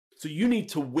So you need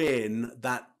to win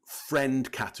that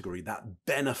friend category, that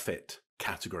benefit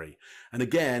category. And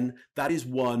again, that is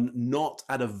one not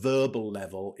at a verbal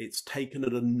level, it's taken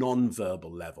at a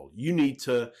non-verbal level. You need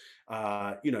to,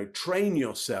 train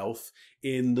yourself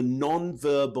in the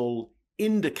non-verbal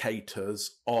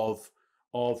indicators of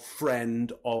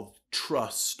friend, of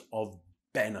trust, of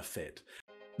benefit.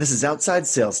 This is Outside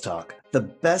Sales Talk, the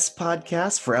best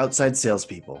podcast for outside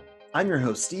salespeople. I'm your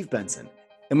host, Steve Benson,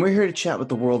 and we're here to chat with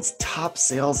the world's top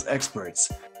sales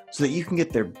experts so that you can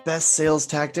get their best sales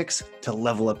tactics to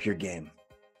level up your game.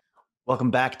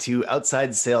 Welcome back to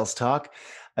Outside Sales Talk.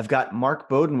 I've got Mark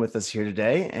Bowden with us here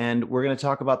today, and we're going to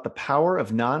talk about the power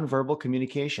of nonverbal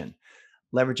communication,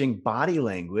 leveraging body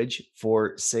language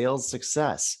for sales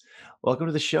success. Welcome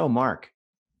to the show, Mark.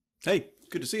 Hey,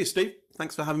 good to see you, Steve.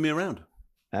 Thanks for having me around.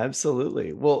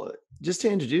 Absolutely. Well, just to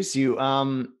introduce you,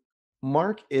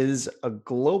 Mark is a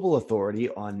global authority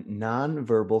on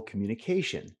nonverbal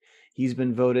communication. He's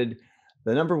been voted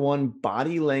the #1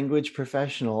 body language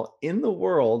professional in the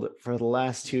world for the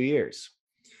last 2 years.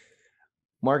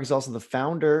 Mark is also the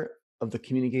founder of the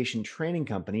communication training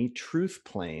company,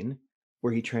 TRUTHPLANE,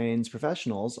 where he trains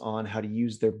professionals on how to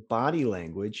use their body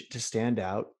language to stand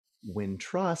out, win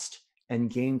trust, and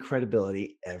gain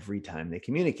credibility every time they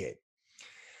communicate.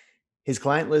 His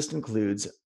client list includes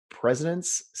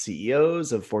presidents,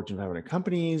 CEOs of Fortune 500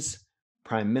 companies,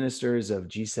 prime ministers of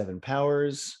G7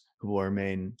 powers, who will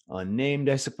remain unnamed,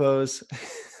 I suppose.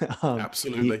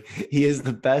 Absolutely. He is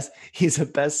the best. He's a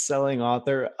best-selling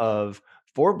author of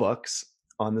 4 books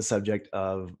on the subject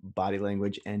of body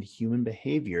language and human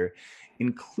behavior,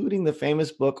 including the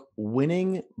famous book,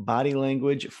 Winning Body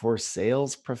Language for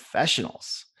Sales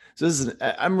Professionals. So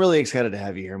I'm really excited to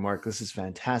have you here, Mark. This is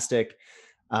fantastic.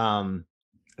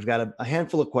 I've got a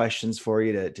handful of questions for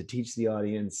you to teach the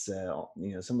audience,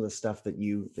 some of the stuff that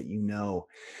you know.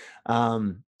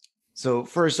 So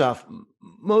first off,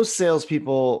 most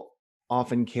salespeople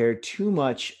often care too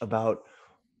much about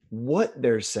what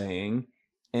they're saying,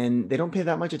 and they don't pay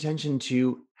that much attention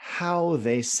to how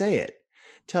they say it.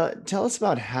 Tell us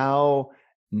about how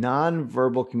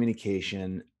nonverbal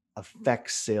communication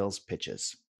affects sales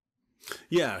pitches.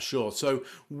 Yeah, sure. So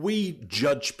we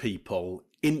judge people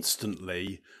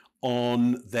instantly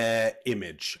on their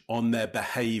image, on their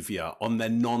behavior, on their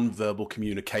non-verbal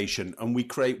communication, and we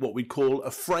create what we call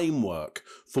a framework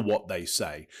for what they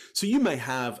say. So you may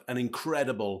have an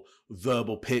incredible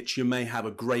verbal pitch, you may have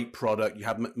a great product,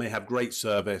 may have great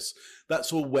service.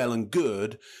 That's all well and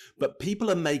good, but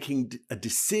people are making a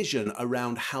decision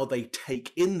around how they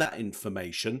take in that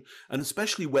information, and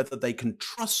especially whether they can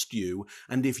trust you,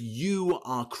 and if you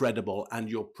are credible and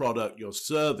your product, your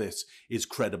service is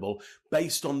credible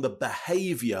based on the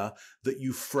behavior that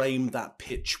you frame that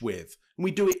pitch with. And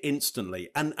we do it instantly.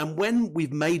 And when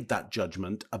we've made that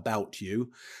judgment about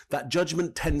you, that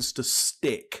judgment tends to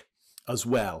stick as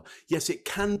well. Yes, it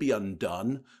can be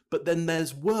undone, but then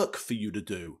there's work for you to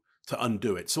do to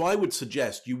undo it. So I would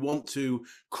suggest you want to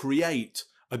create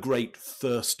a great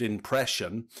first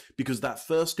impression, because that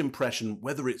first impression,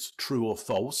 whether it's true or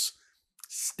false,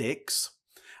 sticks.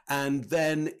 And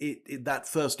then that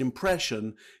first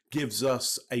impression gives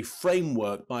us a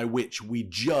framework by which we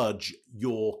judge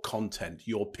your content,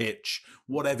 your pitch,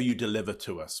 whatever you deliver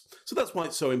to us. So that's why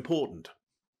it's so important.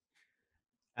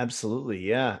 Absolutely.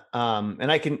 Yeah.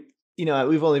 And I can,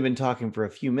 we've only been talking for a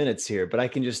few minutes here, but I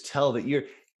can just tell that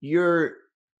you're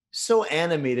so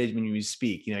animated when you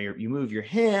speak. You move your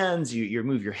hands, you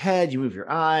move your head, you move your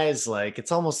eyes. Like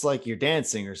it's almost like you're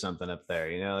dancing or something up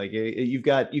there. Like you've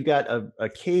got a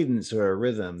cadence or a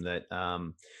rhythm that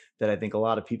I think a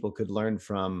lot of people could learn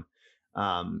from.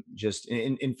 Just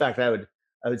in fact,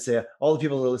 I would say all the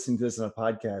people who are listening to this on a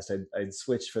podcast, I'd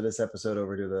switch for this episode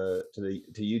over to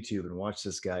YouTube and watch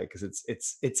this guy, because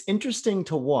it's interesting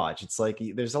to watch. It's like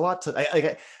there's a lot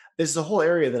to this is a whole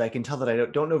area that I can tell that I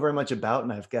don't know very much about,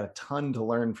 and I've got a ton to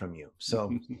learn from you.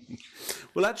 So,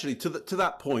 well, actually, to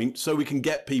that point, so we can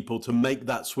get people to make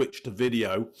that switch to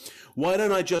video, why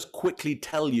don't I just quickly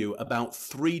tell you about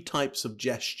 3 types of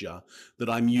gesture that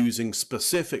I'm using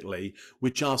specifically,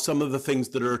 which are some of the things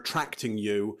that are attracting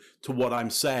you to what I'm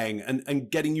saying and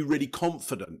getting you really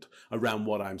confident around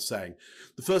what I'm saying.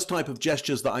 The first type of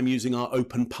gestures that I'm using are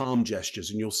open palm gestures,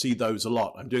 and you'll see those a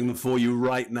lot. I'm doing them for you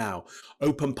right now.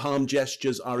 Open palm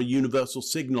gestures are a universal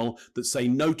signal that say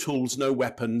no tools, no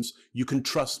weapons. You can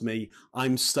trust me.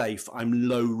 I'm safe. I'm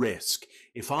low risk.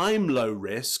 If I'm low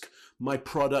risk, my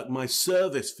product, my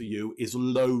service for you is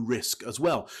low risk as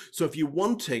well. So if you're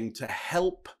wanting to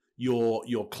help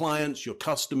your clients, your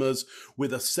customers,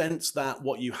 with a sense that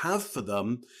what you have for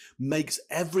them makes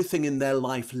everything in their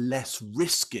life less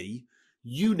risky.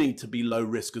 You need to be low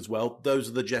risk as well. Those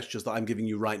are the gestures that I'm giving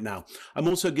you right now. I'm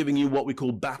also giving you what we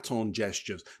call baton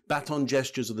gestures. Baton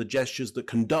gestures are the gestures that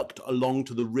conduct along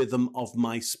to the rhythm of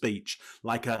my speech,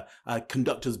 like a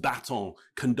conductor's baton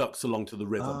conducts along to the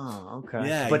rhythm. Oh, okay.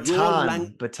 Yeah, Baton.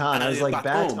 I was like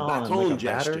baton, like a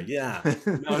gesture. batter. Yeah,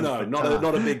 no, Baton.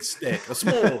 not a big stick. A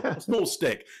small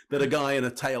stick that a guy in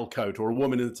a tailcoat or a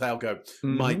woman in a tailcoat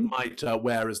might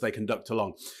wear as they conduct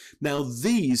along. Now,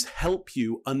 these help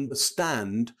you understand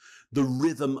the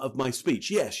rhythm of my speech.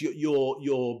 Yes,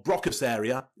 your Broca's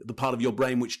area, the part of your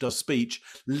brain which does speech,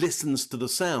 listens to the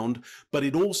sound, but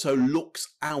it also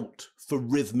looks out for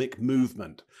rhythmic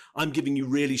movement. I'm giving you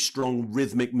really strong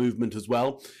rhythmic movement as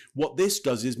well. What this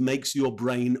does is makes your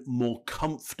brain more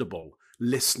comfortable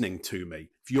listening to me.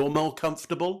 If you're more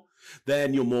comfortable,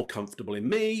 then you're more comfortable in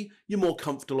me, you're more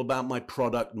comfortable about my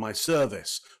product, my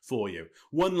service for you.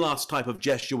 One last type of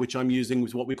gesture which I'm using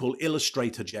is what we call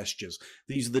illustrator gestures.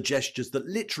 These are the gestures that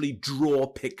literally draw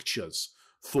pictures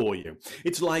for you.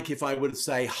 It's like if I were to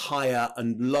say higher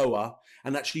and lower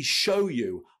and actually show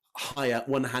you higher,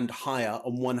 one hand higher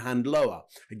and one hand lower.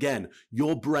 Again,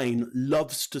 your brain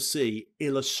loves to see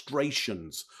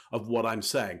illustrations of what I'm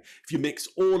saying. If you mix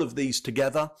all of these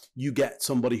together, you get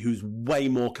somebody who's way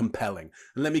more compelling.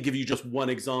 And let me give you just one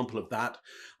example of that.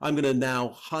 I'm going to now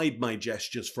hide my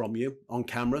gestures from you on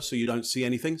camera so you don't see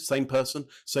anything. Same person,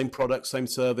 same product, same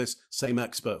service, same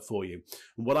expert for you.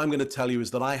 And what I'm going to tell you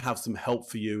is that I have some help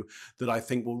for you that I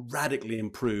think will radically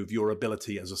improve your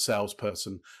ability as a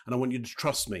salesperson. And I want you to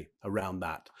trust me around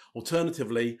that.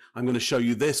 Alternatively, I'm going to show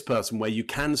you this person where you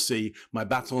can see my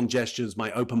baton gestures,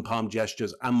 my open palm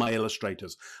gestures, and my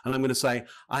illustrators. And I'm going to say,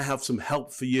 I have some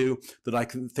help for you that I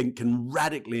think can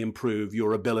radically improve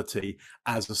your ability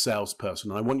as a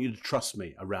salesperson. And I want you to trust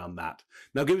me around that.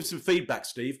 Now, give me some feedback,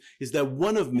 Steve. Is there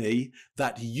one of me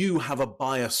that you have a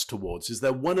bias towards? Is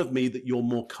there one of me that you're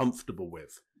more comfortable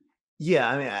with? Yeah,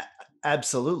 I mean,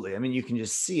 absolutely. I mean, you can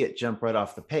just see it jump right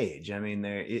off the page. I mean,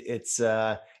 it's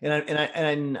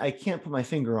and I can't put my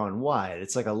finger on why.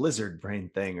 It's like a lizard brain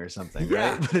thing or something,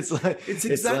 Yeah, right? But it's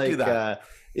exactly that.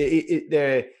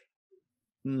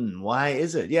 Why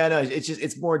is it? Yeah, no,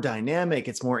 it's more dynamic.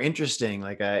 It's more interesting.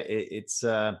 Like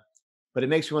but it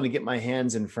makes me want to get my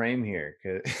hands in frame here.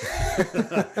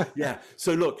 Yeah.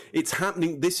 So look, it's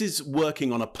happening. This is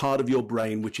working on a part of your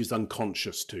brain which is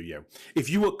unconscious to you. If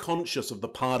you were conscious of the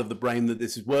part of the brain that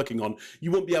this is working on, you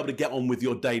wouldn't be able to get on with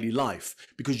your daily life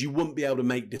because you wouldn't be able to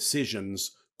make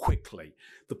decisions quickly.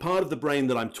 The part of the brain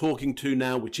that I'm talking to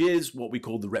now, which is what we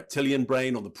call the reptilian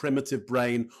brain or the primitive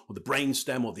brain or the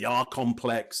brainstem or the R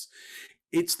complex,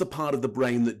 it's the part of the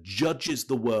brain that judges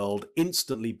the world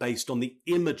instantly based on the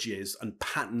images and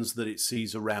patterns that it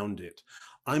sees around it.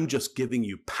 I'm just giving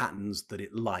you patterns that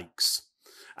it likes.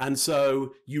 And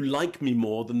so you like me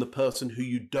more than the person who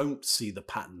you don't see the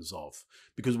patterns of.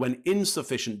 Because when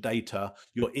insufficient data,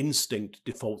 your instinct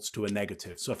defaults to a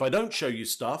negative. So if I don't show you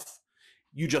stuff,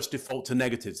 you just default to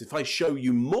negatives. If I show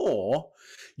you more,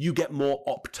 you get more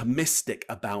optimistic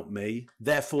about me.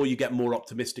 Therefore, you get more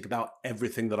optimistic about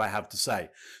everything that I have to say.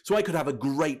 So I could have a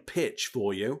great pitch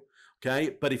for you,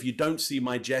 okay? But if you don't see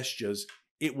my gestures,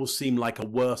 it will seem like a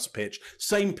worse pitch.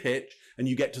 Same pitch, and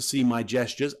you get to see my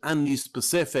gestures and these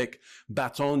specific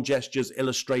baton gestures,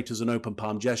 illustrators, and open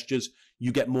palm gestures.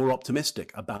 You get more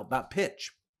optimistic about that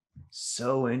pitch.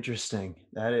 So interesting.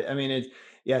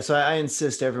 Yeah. So I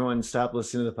insist everyone stop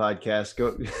listening to the podcast.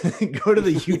 Go go to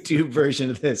the YouTube version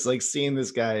of this. Like seeing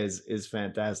this guy is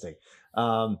fantastic.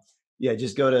 Yeah,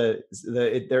 just go to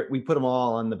we put them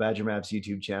all on the Badger Maps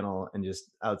YouTube channel, and just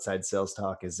Outside Sales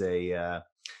Talk is a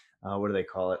what do they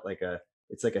call it?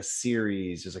 It's like a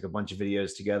series. There's like a bunch of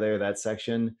videos together, that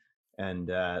section. And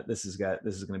this is going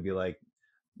to be like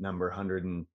number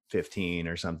 115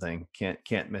 or something.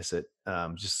 Can't miss it.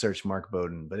 Just search Mark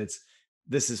Bowden. But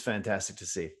this is fantastic to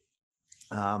see.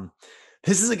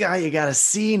 This is a guy you got to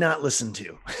see, not listen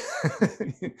to.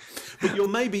 But you're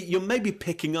maybe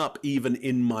picking up even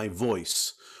in my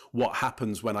voice what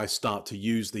happens when I start to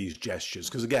use these gestures.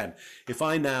 Because again, if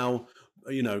I now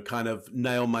kind of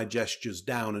nail my gestures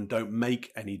down and don't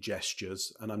make any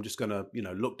gestures, and I'm just going to,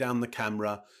 look down the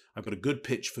camera, I've got a good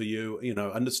pitch for you,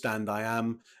 understand I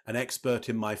am an expert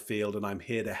in my field and I'm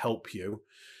here to help you.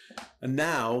 And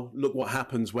now look what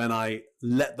happens when I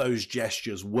let those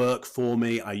gestures work for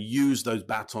me. I use those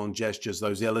baton gestures,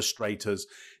 those illustrators.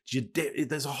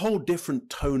 There's a whole different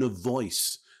tone of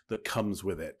voice that comes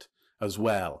with it as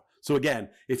well. So again,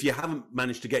 if you haven't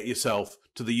managed to get yourself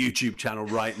to the YouTube channel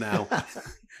right now,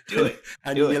 Do it.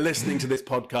 and Do you're it. listening to this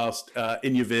podcast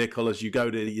in your vehicle as you go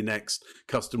to your next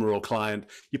customer or client,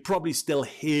 you're probably still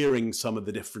hearing some of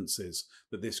the differences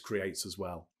that this creates as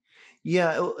well.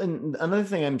 Yeah, and another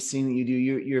thing I'm seeing that you do,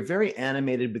 you're very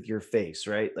animated with your face,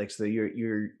 right? Like, so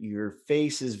your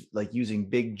face is like using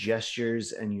big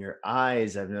gestures, and your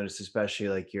eyes, I've noticed, especially,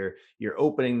 like you're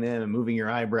opening them and moving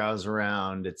your eyebrows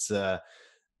around. It's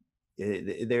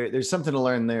there's something to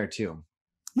learn there too.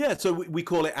 Yeah, so we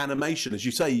call it animation. As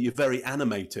you say, you're very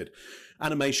animated.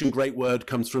 Animation, great word,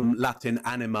 comes from Latin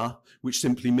anima, which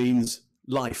simply means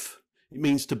life. It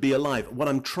means to be alive. What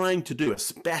I'm trying to do,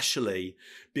 especially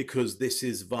because this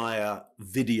is via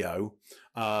video,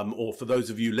 or for those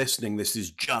of you listening, this is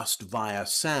just via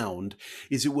sound,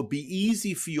 is it would be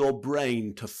easy for your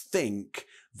brain to think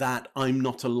that I'm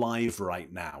not alive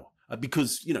right now.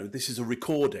 Because, this is a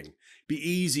recording. Be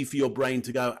easy for your brain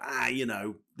to go,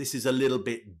 this is a little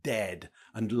bit dead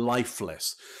and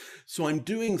lifeless. So I'm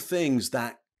doing things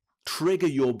that trigger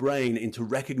your brain into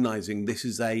recognizing this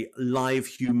is a live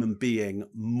human being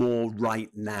more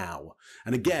right now.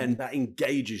 And again, that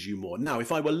engages you more. Now,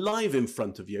 if I were live in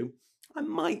front of you, I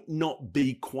might not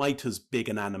be quite as big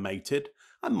and animated.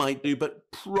 I might do, but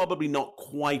probably not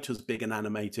quite as big and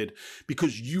animated,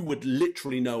 because you would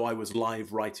literally know I was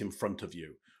live right in front of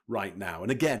you right now.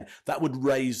 And again, that would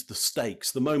raise the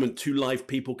stakes. The moment two live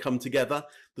people come together,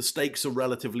 the stakes are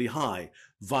relatively high.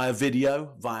 Via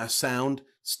video, via sound,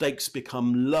 stakes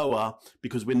become lower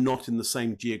because we're not in the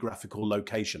same geographical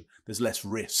location. There's less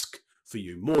risk for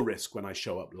you, more risk when I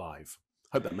show up live.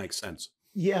 Hope that makes sense.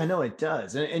 Yeah, no, it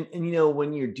does. And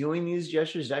when you're doing these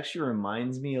gestures, it actually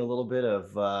reminds me a little bit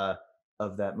of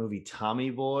that movie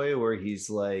Tommy Boy, where he's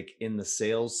like in the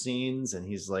sales scenes and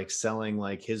he's like selling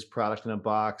like his product in a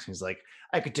box. He's like,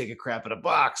 I could take a crap in a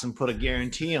box and put a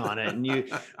guarantee on it.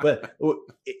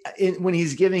 When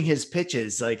he's giving his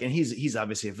pitches, like, and he's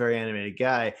obviously a very animated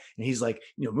guy, and he's like,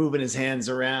 moving his hands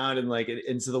around, and like,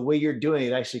 and so the way you're doing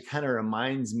it actually kind of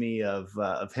reminds me of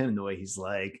him, the way he's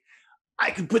like, I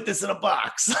can put this in a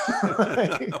box.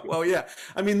 Well, yeah.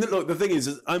 I mean, look, the thing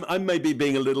is I'm maybe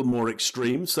being a little more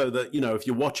extreme, so that, if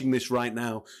you're watching this right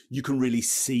now, you can really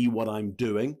see what I'm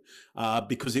doing,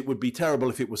 because it would be terrible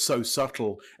if it was so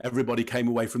subtle. Everybody came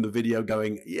away from the video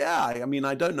going, yeah, I mean,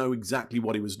 I don't know exactly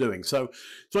what he was doing. So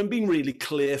I'm being really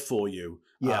clear for you.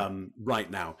 Yeah.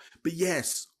 Right now. But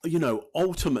yes,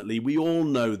 ultimately, we all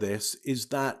know this, is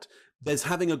that there's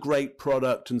having a great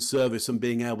product and service and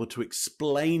being able to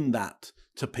explain that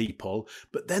to people,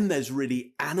 but then there's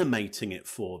really animating it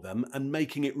for them and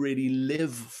making it really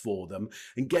live for them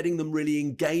and getting them really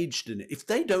engaged in it. If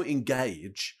they don't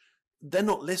engage, they're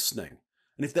not listening.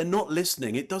 And if they're not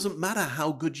listening, it doesn't matter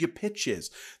how good your pitch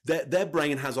is. Their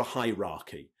brain has a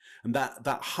hierarchy. And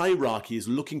that hierarchy is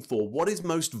looking for what is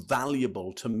most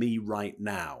valuable to me right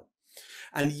now.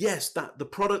 And yes, that the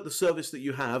product, the service that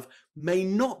you have may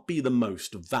not be the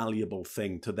most valuable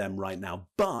thing to them right now.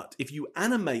 But if you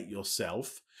animate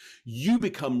yourself, you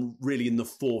become really in the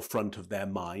forefront of their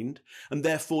mind. And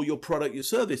therefore, your product, your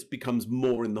service becomes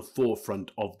more in the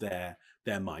forefront of their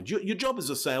mind. Your job as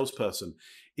a salesperson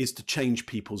is to change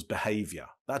people's behavior.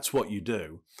 That's what you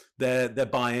do. They're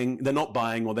not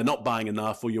buying, or they're not buying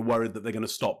enough, or you're worried that they're going to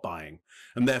stop buying.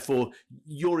 And therefore,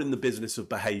 you're in the business of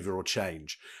behavioral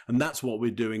change. And that's what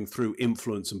we're doing through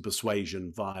influence and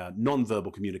persuasion via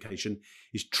nonverbal communication,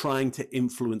 is trying to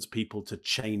influence people to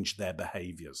change their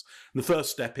behaviors. And the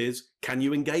first step is, can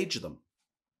you engage them?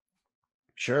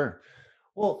 Sure.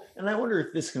 Well, and I wonder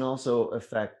if this can also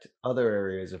affect other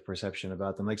areas of perception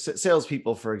about them. Like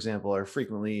salespeople, for example, are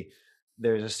frequently,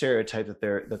 there's a stereotype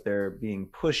that they're being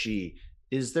pushy.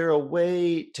 Is there a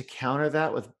way to counter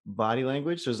that with body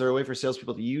language? So is there a way for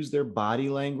salespeople to use their body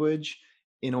language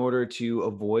in order to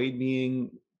avoid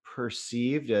being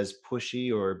perceived as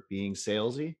pushy or being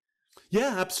salesy?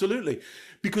 Yeah, absolutely.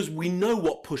 Because we know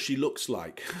what pushy looks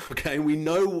like. Okay. We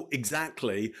know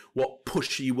exactly what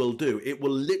pushy will do. It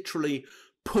will literally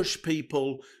push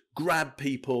people, grab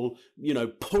people,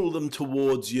 pull them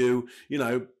towards you,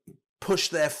 push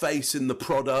their face in the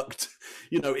product.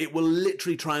 It will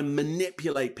literally try and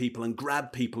manipulate people and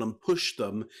grab people and push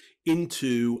them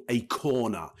into a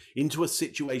corner, into a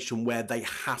situation where they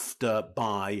have to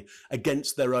buy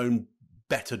against their own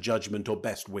better judgment or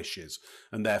best wishes,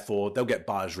 and therefore they'll get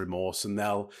buyer's remorse, and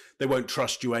they won't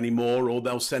trust you anymore, or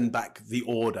they'll send back the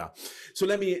order. So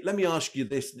let me ask you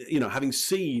this, having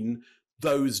seen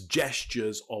those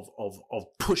gestures of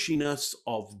pushiness,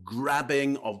 of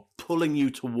grabbing, of pulling you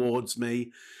towards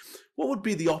me, what would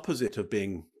be the opposite of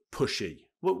being pushy?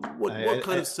 What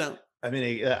kind of sound? I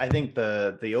mean, I think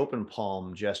the open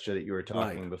palm gesture that you were Right,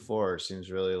 talking before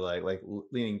seems really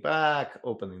leaning back,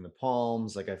 opening the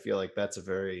palms. Like I feel like that's a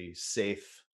very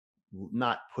safe,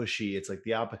 not pushy. It's like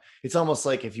the opposite. It's almost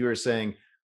like if you were saying,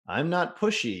 "I'm not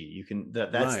pushy," you can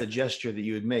that's the right. gesture that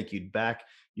you would make.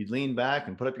 You'd lean back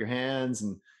and put up your hands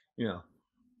and you know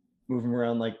move them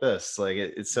around like this. Like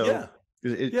it's so. Yeah.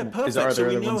 Yeah, Are perfect. So there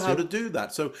we other know ones how to too? do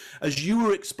that. So as you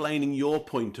were explaining your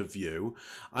point of view,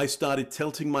 I started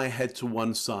tilting my head to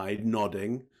one side,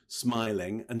 nodding,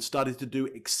 smiling, and started to do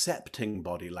accepting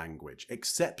body language,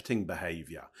 accepting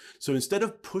behavior. So instead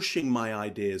of pushing my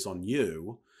ideas on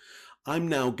you, I'm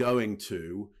now going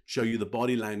to show you the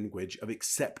body language of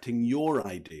accepting your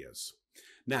ideas.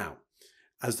 Now,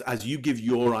 as you give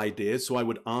your ideas, so I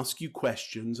would ask you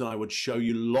questions and I would show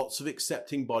you lots of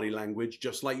accepting body language,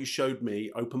 just like you showed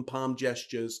me, open palm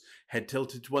gestures, head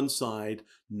tilted to one side,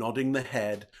 nodding the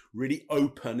head, really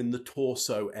open in the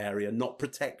torso area, not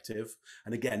protective,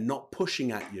 and again, not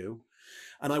pushing at you.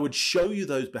 And I would show you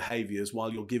those behaviors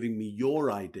while you're giving me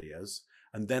your ideas.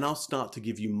 And then I'll start to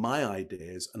give you my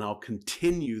ideas and I'll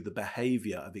continue the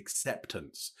behavior of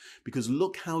acceptance. Because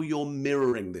look how you're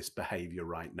mirroring this behavior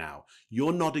right now.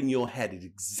 You're nodding your head at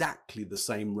exactly the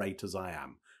same rate as I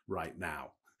am right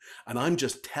now. And I'm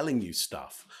just telling you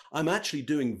stuff. I'm actually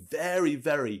doing very,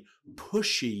 very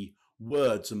pushy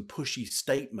words and pushy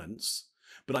statements,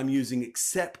 but I'm using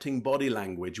accepting body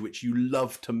language, which you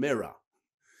love to mirror.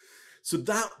 So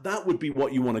that would be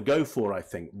what you want to go for, I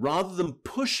think, rather than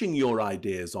pushing your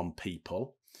ideas on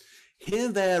people. Hear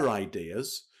their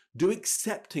ideas, do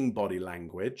accepting body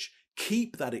language,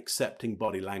 keep that accepting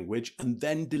body language, and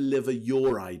then deliver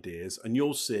your ideas, and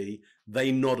you'll see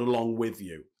they nod along with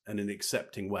you in an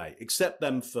accepting way. Accept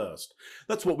them first.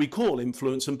 That's what we call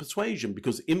influence and persuasion,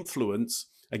 because influence,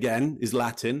 again, is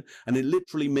Latin, and it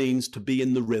literally means to be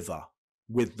in the river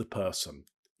with the person,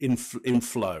 in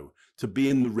flow, to be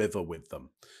in the river with them.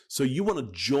 So you want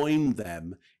to join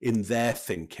them in their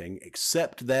thinking,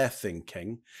 accept their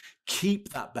thinking,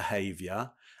 keep that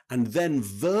behavior, and then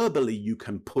verbally you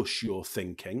can push your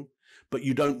thinking, but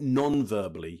you don't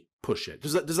non-verbally push it.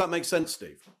 Does that make sense,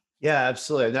 Steve? Yeah,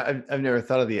 absolutely. I've never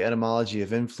thought of the etymology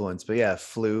of influence, but yeah,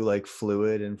 like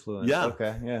fluid influence. Yeah.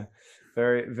 Okay, yeah,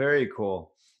 very very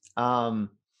cool.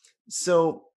 Um,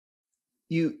 so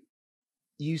you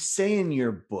you say in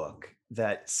your book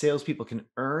that salespeople can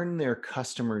earn their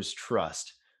customers'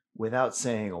 trust without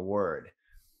saying a word.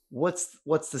 What's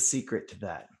the secret to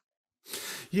that?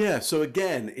 Yeah, so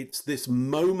again, it's this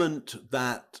moment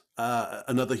that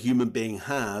another human being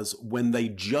has when they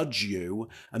judge you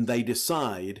and they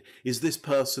decide, is this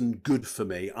person good for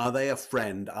me? Are they a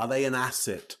friend? Are they an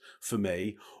asset for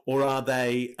me? Or are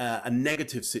they a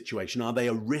negative situation? Are they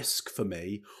a risk for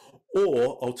me?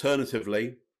 Or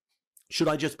alternatively, should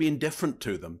I just be indifferent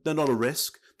to them? They're not a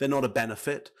risk. They're not a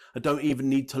benefit. I don't even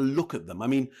need to look at them. I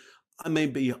mean, I'm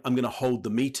going to hold the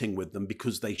meeting with them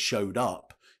because they showed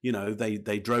up. You know, they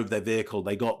drove their vehicle,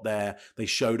 they got there, they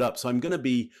showed up. So I'm going to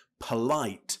be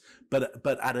polite, but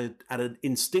at an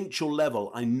instinctual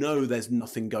level, I know there's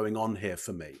nothing going on here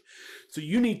for me. So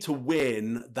you need to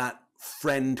win that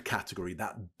friend category,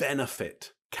 that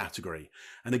benefit category.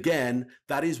 And again,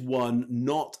 that is one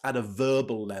not at a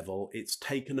verbal level, it's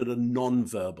taken at a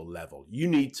non-verbal level. You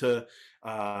need to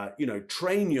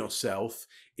train yourself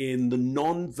in the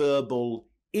non-verbal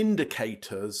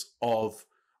indicators of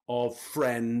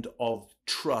friend, of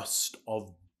trust,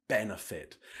 of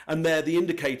benefit. And they're the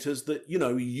indicators that,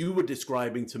 you were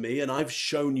describing to me, and I've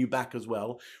shown you back as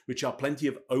well, which are plenty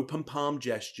of open palm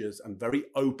gestures and very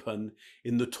open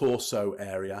in the torso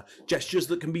area, gestures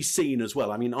that can be seen as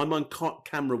well. I mean, I'm on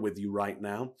camera with you right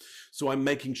now, so I'm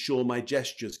making sure my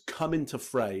gestures come into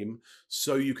frame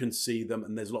so you can see them,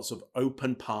 and there's lots of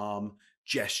open palm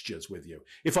gestures with you.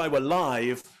 If I were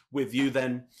live with you,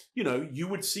 then, you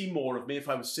would see more of me. If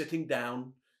I was sitting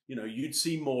down, you'd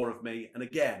see more of me. And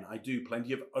again, I do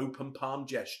plenty of open palm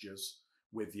gestures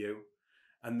with you.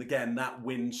 And again, that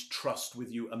wins trust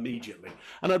with you immediately.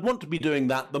 And I'd want to be doing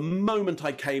that the moment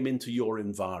I came into your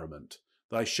environment,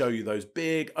 that I show you those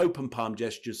big open palm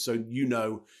gestures so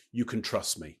you can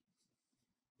trust me.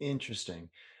 Interesting.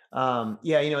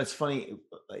 Yeah, it's funny.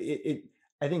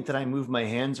 I think that I move my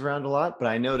hands around a lot, but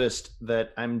I noticed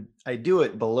that I do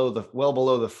it well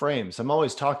below the frame. So I'm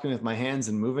always talking with my hands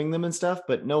and moving them and stuff,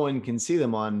 but no one can see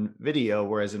them on video.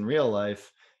 Whereas in real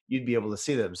life, you'd be able to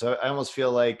see them. So I almost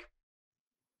feel like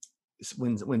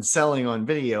when selling on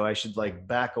video, I should like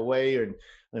back away or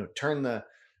turn the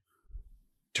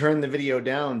video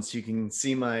down so you can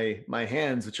see my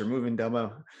hands, which are moving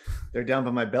they're down by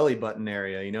my belly button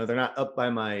area. They're not up by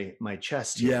my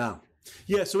chest here. Yeah.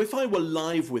 Yeah, so if I were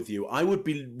live with you, I would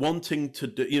be wanting to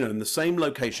do, in the same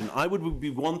location, I would be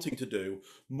wanting to do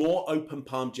more open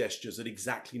palm gestures at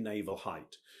exactly navel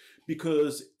height.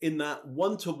 Because in that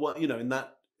one to one, in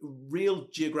that real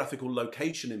geographical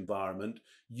location environment,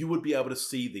 you would be able to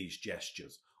see these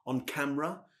gestures. On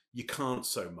camera, you can't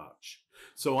so much.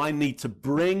 So I need to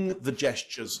bring the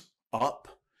gestures up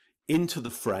into the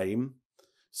frame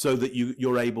so that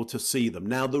you're able to see them.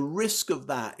 Now, the risk of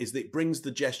that is that it brings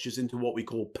the gestures into what we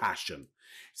call passion.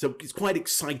 So it's quite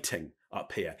exciting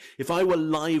up here. If I were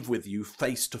live with you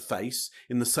face to face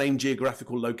in the same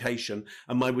geographical location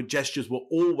and my gestures were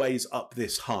always up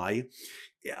this high,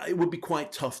 it would be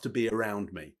quite tough to be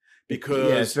around me.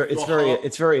 Because it's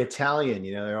very Italian,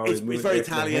 they're always it's moving, very their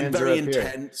Italian, hands very are up here.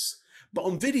 intense. But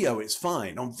on video, it's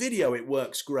fine. On video, it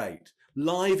works great.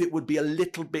 Live, it would be a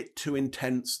little bit too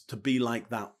intense to be like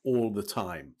that all the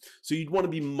time. So you'd want to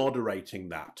be moderating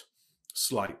that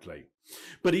slightly.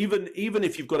 But even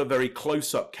if you've got a very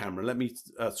close-up camera, let me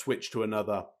switch to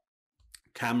another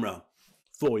camera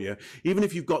for you. Even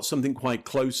if you've got something quite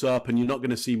close up and you're not going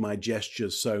to see my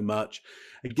gestures so much,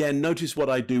 again, notice what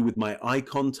I do with my eye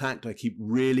contact. I keep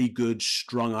really good,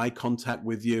 strong eye contact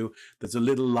with you. There's a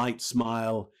little light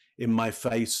smile in my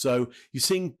face. So you're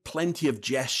seeing plenty of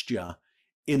gesture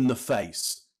in the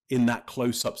face in that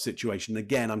close-up situation.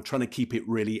 Again, I'm trying to keep it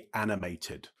really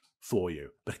animated for you.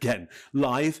 But again,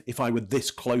 live, if I were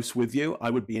this close with you, I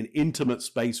would be in intimate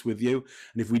space with you.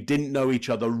 And if we didn't know each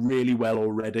other really well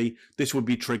already, this would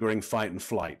be triggering fight and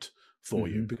flight for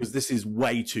you, because this is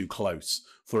way too close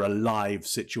for a live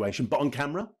situation. But on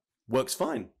camera, works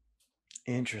fine.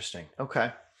 Interesting.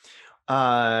 Okay.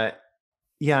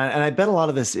 Yeah, and I bet a lot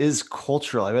of this is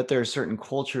cultural. I bet there are certain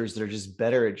cultures that are just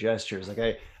better at gestures.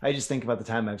 Like I just think about the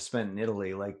time I've spent in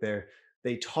Italy. Like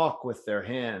they talk with their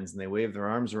hands and they wave their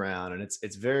arms around, and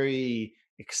it's very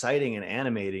exciting and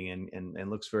animating and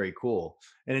looks very cool.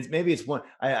 And maybe it's one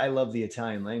I love the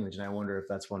Italian language, and I wonder if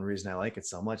that's one reason I like it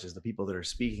so much is the people that are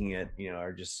speaking it,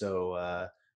 are just so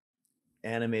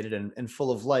animated and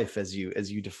full of life, as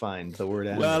you defined the word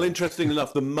animated. Well, interesting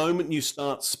enough, the moment you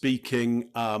start speaking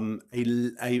a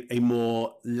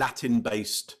more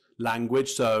Latin-based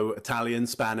language, so Italian,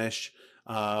 Spanish,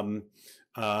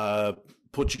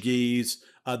 Portuguese,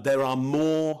 there are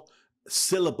more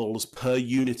syllables per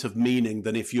unit of meaning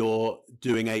than if you're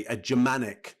doing a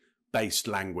Germanic-based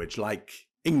language like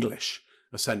English,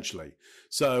 essentially.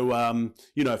 So,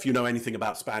 if you know anything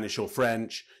about Spanish or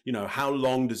French, how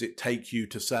long does it take you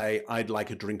to say, I'd like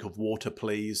a drink of water,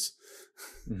 please?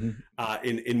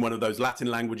 In one of those Latin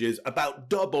languages, about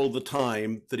double the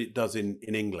time that it does in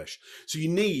English. So you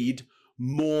need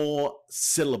more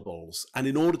syllables. And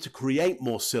in order to create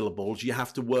more syllables, you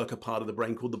have to work a part of the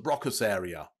brain called the Broca's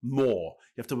area more.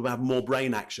 You have to have more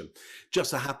brain action.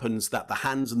 Just so happens that the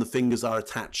hands and the fingers are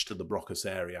attached to the Broca's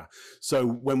area. So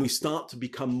when we start to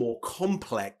become more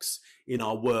complex in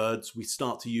our words, we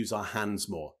start to use our hands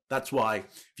more. That's why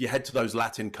if you head to those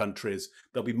Latin countries,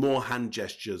 there'll be more hand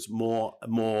gestures, more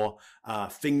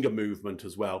finger movement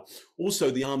as well. Also,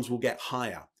 the arms will get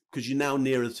higher because you're now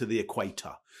nearer to the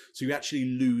equator. So you actually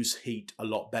lose heat a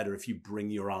lot better if you bring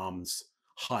your arms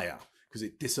higher, because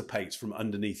it dissipates from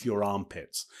underneath your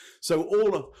armpits. So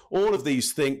all of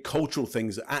these cultural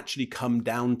things actually come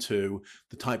down to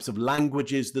the types of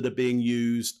languages that are being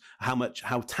used,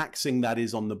 how taxing that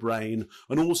is on the brain,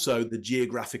 and also the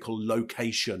geographical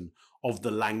location of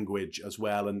the language as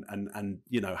well, and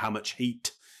how much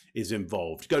heat is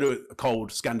involved. Go to a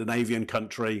cold Scandinavian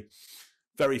country,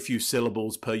 very few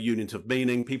syllables per unit of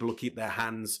meaning. People will keep their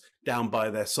hands down by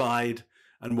their side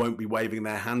and won't be waving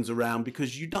their hands around,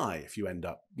 because you die if you end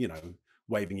up,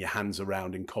 waving your hands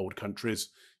around in cold countries.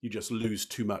 You just lose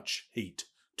too much heat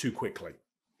too quickly.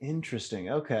 Interesting.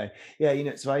 Okay.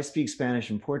 Yeah. So I speak Spanish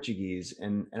and Portuguese,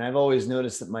 and I've always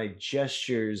noticed that my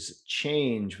gestures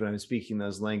change when I'm speaking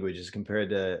those languages compared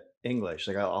to English.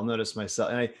 Like I'll notice myself,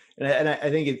 and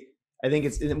I think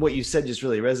it's what you said just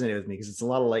really resonated with me, because it's a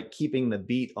lot of like keeping the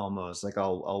beat almost. Like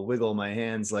I'll wiggle my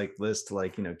hands like this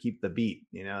to keep the beat.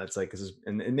 It's like,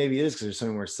 and maybe it is because there's so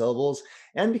many more syllables,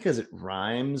 and because it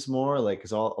rhymes more. Like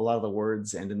because a lot of the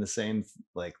words end in the same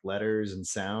like letters and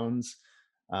sounds.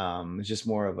 It's just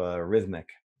more of a rhythmic.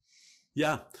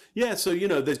 Yeah. So,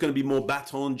 there's going to be more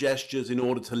baton gestures in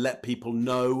order to let people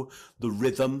know the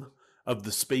rhythm of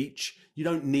the speech. You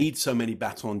don't need so many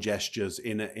baton gestures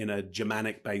in a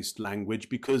Germanic-based language,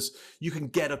 because you can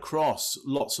get across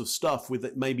lots of stuff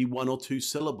with maybe one or two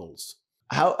syllables.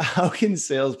 How can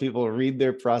salespeople read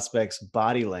their prospects'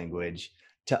 body language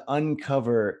to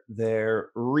uncover their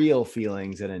real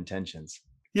feelings and intentions?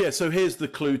 Yeah, so here's the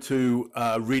clue to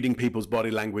reading people's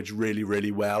body language really,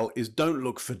 really well is don't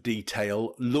look for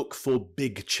detail, look for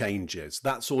big changes.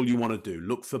 That's all you want to do.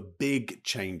 Look for big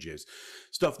changes.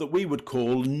 Stuff that we would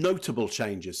call notable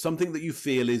changes, something that you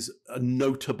feel is a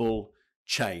notable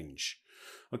change.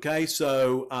 Okay,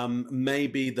 so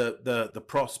maybe the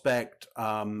prospect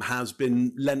has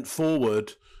been lent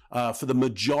forward for the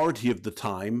majority of the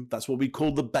time. That's what we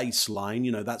call the baseline.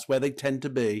 You know, that's where they tend to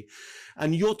be.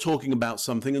 And you're talking about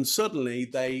something, and suddenly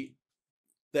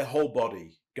their whole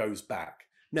body goes back.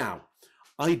 Now,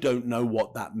 I don't know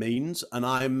what that means, and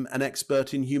I'm an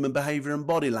expert in human behavior and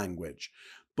body language.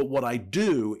 But what I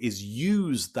do is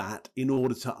use that in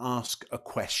order to ask a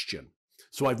question.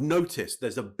 So I've noticed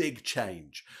there's a big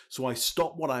change. So I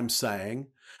stop what I'm saying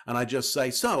and I just say,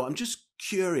 so I'm just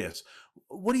curious,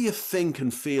 what do you think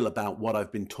and feel about what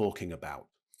I've been talking about?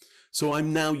 So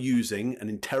I'm now using an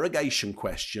interrogation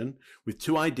question with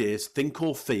two ideas, think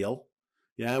or feel.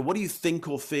 Yeah, what do you think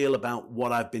or feel about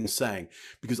what I've been saying?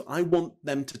 Because I want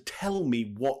them to tell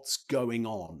me what's going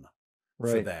on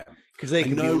for Right. them. Because they I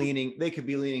could be know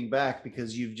leaning back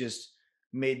because you've just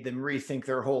made them rethink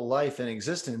their whole life and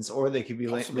existence, or they could be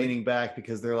possibly. leaning back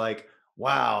because they're like,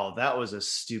 wow, that was a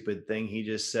stupid thing he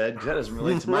just said because that doesn't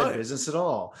relate to my Right. business at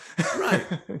all. Right.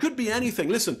 Could be anything.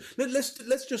 Listen,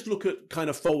 let's just look at kind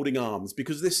of folding arms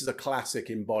because this is a classic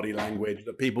in body language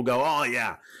that people go, oh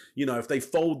yeah, you know, if they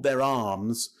fold their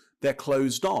arms, they're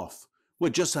closed off. Well,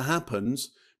 it just so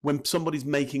happens when somebody's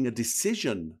making a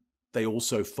decision, they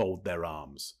also fold their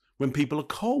arms. When people are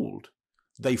cold,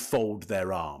 they fold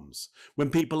their arms.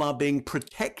 When people are being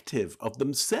protective of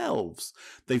themselves,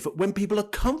 when people are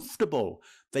comfortable,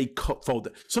 they fold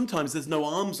it. Sometimes there's no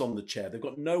arms on the chair. They've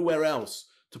got nowhere else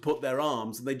to put their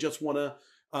arms, and they just want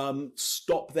to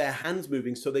stop their hands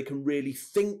moving so they can really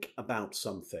think about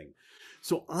something.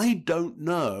 So I don't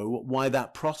know why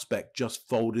that prospect just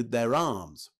folded their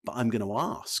arms, but I'm going to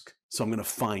ask. So I'm going to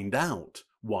find out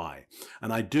why.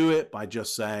 And I do it by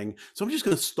just saying, so I'm just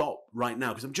going to stop right now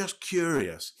because I'm just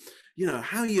curious. You know,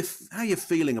 how are you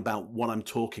feeling about what I'm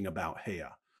talking about here?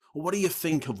 Or what do you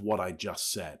think of what I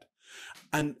just said?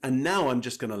 And now I'm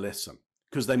just going to listen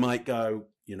because they might go,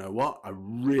 you know what, I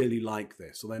really like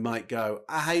this. Or they might go,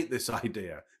 I hate this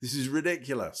idea. This is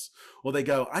ridiculous. Or they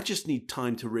go, I just need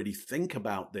time to really think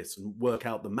about this and work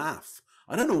out the math.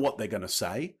 I don't know what they're going to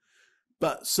say,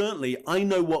 but certainly I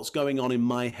know what's going on in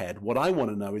my head. What I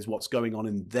want to know is what's going on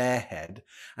in their head.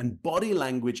 And body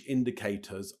language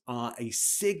indicators are a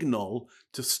signal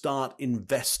to start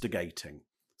investigating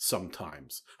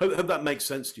sometimes. Hope that makes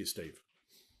sense to you, Steve.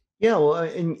 Yeah, well,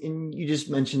 and you just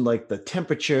mentioned like the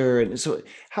temperature, and so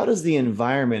how does the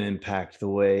environment impact the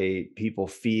way people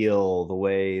feel, the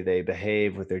way they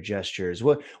behave with their gestures?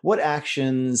 What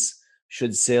actions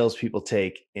should salespeople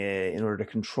take in order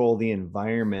to control the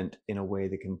environment in a way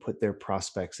that can put their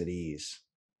prospects at ease?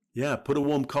 Yeah, put a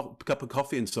warm cup of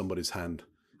coffee in somebody's hand.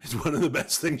 It's one of the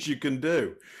best things you can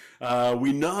do.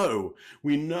 We know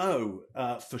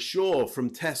for sure from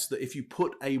tests that if you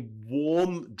put a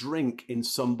warm drink in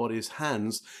somebody's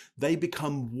hands, they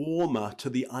become warmer to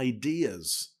the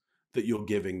ideas that you're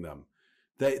giving them.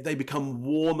 They become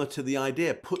warmer to the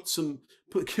idea.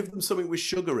 Give them something with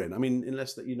sugar in. I mean,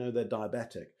 unless that you know they're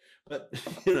diabetic. But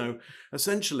you know,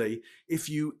 essentially, if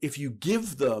you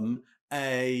give them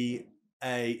a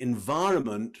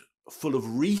environment full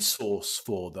of resource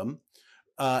for them,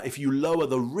 if you lower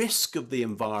the risk of the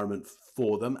environment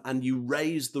for them and you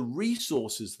raise the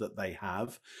resources that they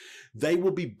have, they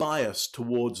will be biased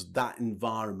towards that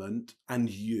environment and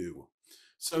you.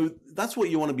 So that's what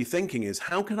you want to be thinking is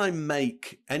how can I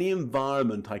make any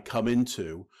environment I come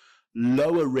into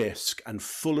lower risk and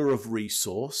fuller of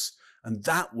resource? And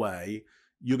that way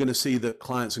you're going to see that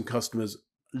clients and customers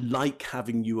like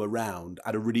having you around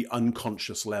at a really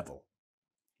unconscious level.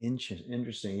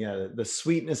 Interesting. Yeah, the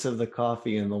sweetness of the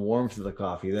coffee and the warmth of the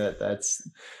coffee. That's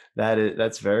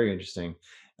very interesting.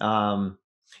 Um,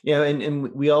 yeah,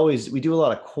 and we do a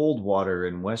lot of cold water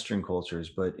in Western cultures,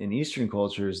 but in Eastern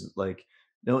cultures, like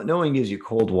no one gives you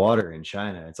cold water in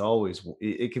China. It's always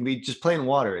it can be just plain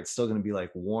water. It's still going to be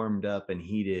like warmed up and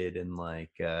heated and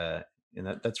like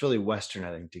and that's really Western,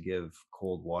 I think, to give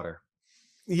cold water.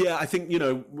 Yeah, I think, you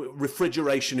know,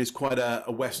 refrigeration is quite a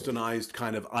westernized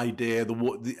kind of idea.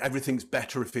 Everything's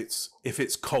better if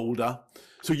it's colder.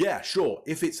 So yeah, sure.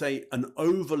 If it's an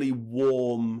overly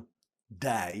warm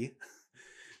day,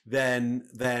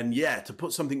 then yeah, to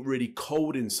put something really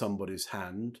cold in somebody's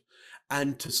hand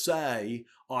and to say,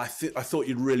 oh, I thought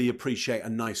you'd really appreciate a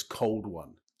nice cold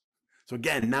one. So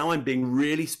again, now I'm being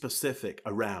really specific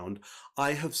around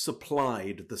I have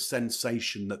supplied the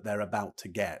sensation that they're about to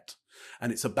get.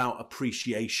 And it's about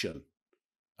appreciation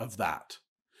of that.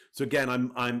 So again,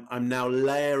 I'm now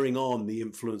layering on the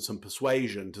influence and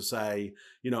persuasion to say,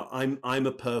 I'm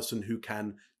a person who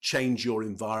can change your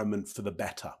environment for the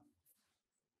better.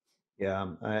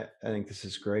 Yeah, I think this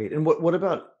is great. And what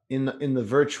about in the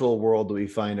virtual world that we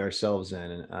find ourselves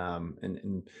in?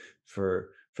 And for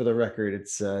the record,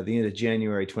 it's the end of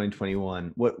January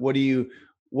 2021.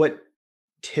 What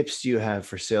tips do you have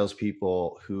for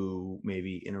salespeople who may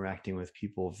be interacting with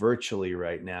people virtually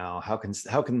right now? How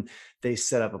can they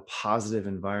set up a positive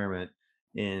environment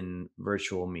in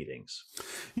virtual meetings?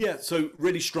 Yeah, so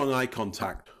really strong eye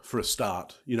contact for a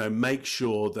start. Make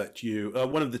sure that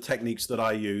one of the techniques that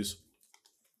I use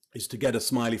is to get a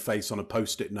smiley face on a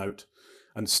post-it note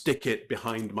and stick it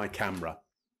behind my camera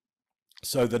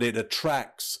so that it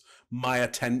attracts my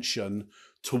attention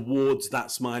towards that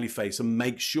smiley face, and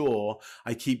make sure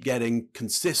I keep getting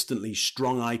consistently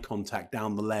strong eye contact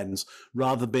down the lens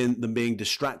rather than being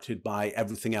distracted by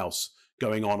everything else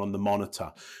going on the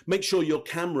monitor. Make sure your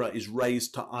camera is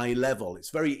raised to eye level.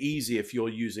 It's very easy if you're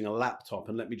using a laptop,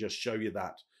 and let me just show you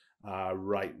that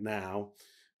right now.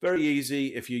 Very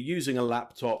easy if you're using a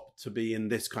laptop to be in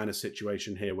this kind of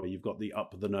situation here where you've got the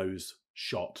up the nose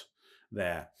shot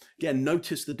there. Again,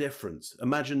 notice the difference.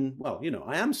 Imagine, well,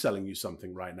 I am selling you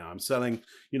something right now. I'm selling,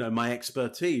 my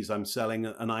expertise. I'm selling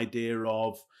an idea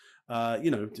of,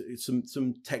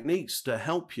 some techniques to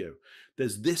help you.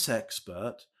 There's this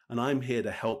expert, and I'm here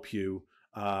to help you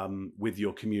with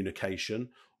your communication.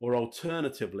 Or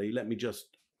alternatively, let me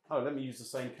use the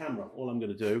same camera. All I'm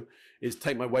going to do is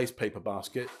take my waste paper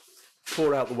basket,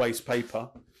 pour out the waste paper,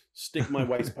 stick my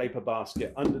waste paper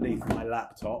basket underneath my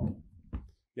laptop.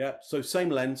 Yeah, so same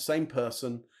lens, same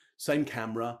person, same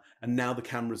camera, and now the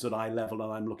camera's at eye level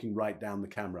and I'm looking right down the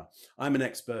camera. I'm an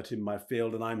expert in my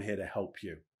field and I'm here to help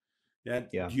you. Yeah.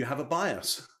 Do you have a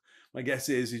bias? My guess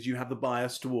is you have the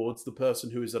bias towards the person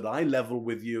who is at eye level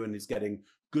with you and is getting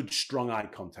good, strong eye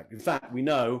contact. In fact, we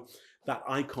know that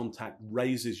eye contact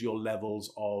raises your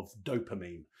levels of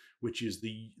dopamine, which is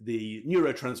the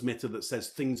neurotransmitter that says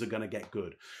things are going to get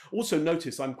good. Also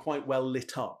notice I'm quite well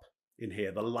lit up in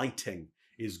here. The lighting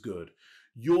is good.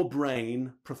 Your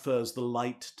brain prefers the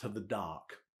light to the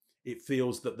dark. It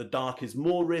feels that the dark is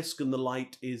more risk and the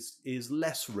light is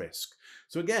less risk.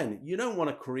 So again, you don't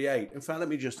want to create, in fact, let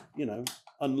me just,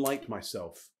 unlight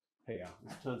myself here.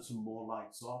 Let's turn some more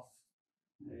lights off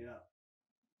here.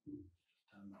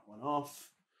 Turn that one off.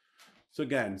 So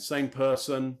again, same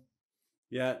person.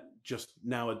 Yeah, just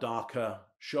now a darker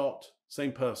shot.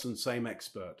 Same person, same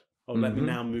expert. Oh, let me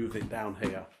now move it down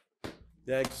here.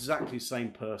 Yeah, exactly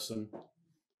same person.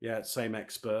 Yeah, same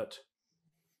expert.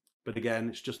 But again,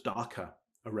 it's just darker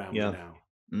around me now.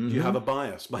 Do you have a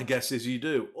bias? My guess is you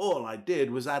do. All I did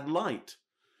was add light.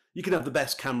 You can have the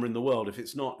best camera in the world. If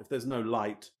there's no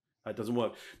light, it doesn't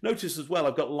work. Notice as well,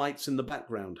 I've got lights in the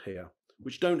background here,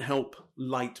 which don't help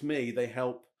light me. They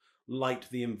help light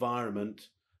the environment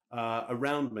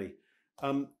around me.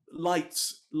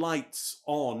 Lights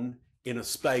on in a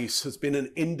space has been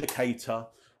an indicator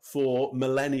for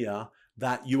millennia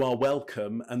that you are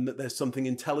welcome and that there's something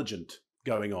intelligent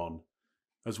going on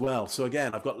as well. So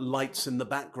again, I've got lights in the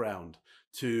background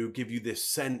to give you this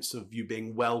sense of you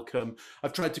being welcome.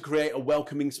 I've tried to create a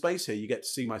welcoming space here. You get to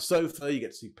see my sofa, you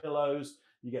get to see pillows,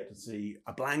 you get to see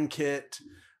a blanket,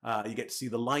 you get to see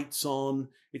the lights on.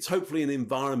 It's hopefully an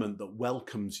environment that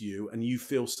welcomes you and you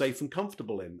feel safe and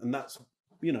comfortable in. And that's,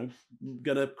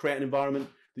 going to create an environment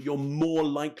that you're more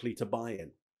likely to buy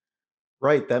in.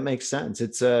 Right, that makes sense.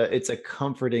 It's a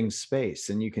comforting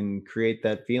space, and you can create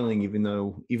that feeling even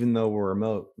though we're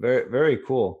remote. Very very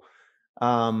cool.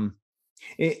 Um,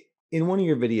 in one of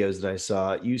your videos that I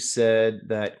saw, you said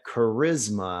that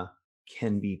charisma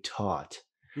can be taught.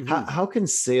 How can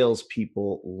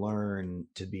salespeople learn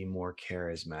to be more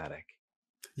charismatic?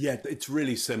 Yeah, it's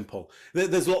really simple.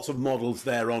 There's lots of models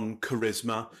there on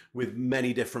charisma with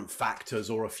many different factors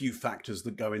or a few factors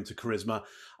that go into charisma.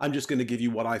 I'm just going to give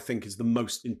you what I think is the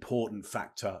most important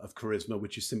factor of charisma,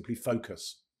 which is simply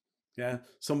focus. Yeah,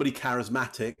 somebody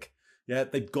charismatic. Yeah,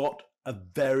 they've got a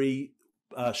very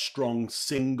strong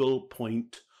single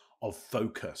point of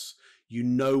focus. You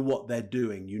know what they're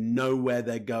doing. You know where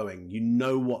they're going. You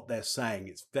know what they're saying.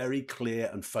 It's very clear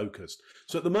and focused.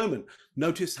 So at the moment,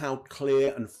 notice how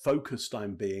clear and focused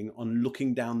I'm being on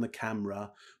looking down the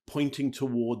camera, pointing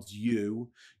towards you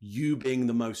being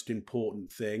the most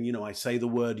important thing. I say the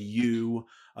word you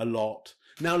a lot.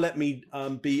 Now let me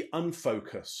be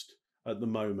unfocused at the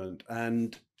moment,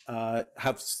 and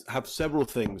have several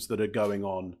things that are going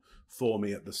on for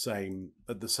me at the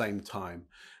same time.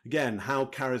 Again, how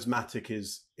charismatic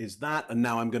is that? And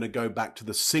now I'm going to go back to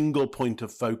the single point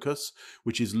of focus,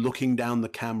 which is looking down the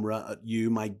camera at you.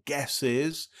 My guess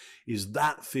is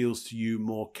that feels to you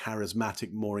more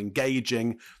charismatic, more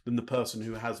engaging than the person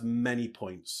who has many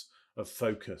points of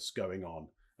focus going on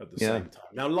at the same time.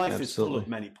 Now, life is full of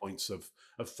many points of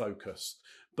focus,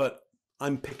 but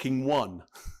I'm picking one.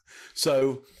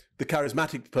 So the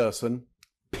charismatic person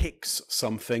picks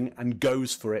something and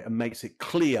goes for it and makes it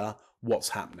clear what's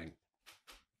happening.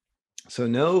 So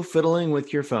no fiddling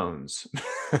with your phones.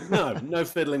 No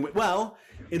fiddling with, well,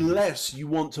 unless you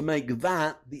want to make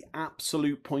that the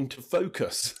absolute point of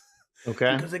focus.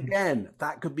 Okay. Because again,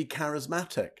 that could be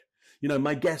charismatic. You know,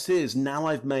 my guess is now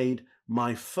I've made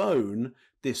my phone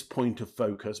this point of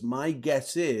focus. My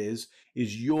guess is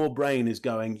your brain is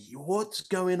going, what's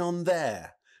going on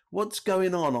there? What's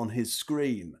going on his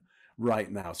screen right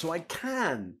now? So I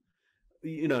can,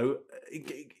 you know,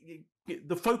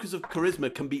 the focus of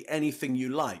charisma can be anything you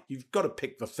like. You've got to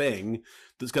pick the thing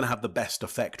that's going to have the best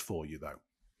effect for you, though.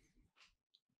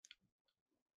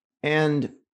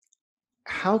 And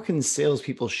how can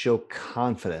salespeople show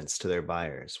confidence to their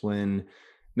buyers when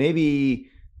maybe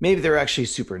they're actually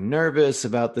super nervous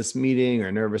about this meeting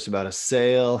or nervous about a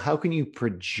sale? How can you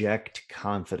project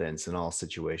confidence in all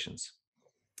situations?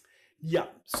 Yeah.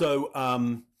 So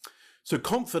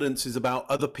confidence is about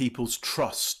other people's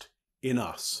trust in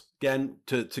us. Again,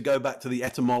 to go back to the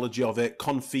etymology of it,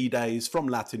 confides, from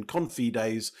Latin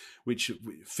confides, which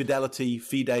fidelity,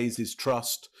 fides is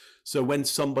trust. So when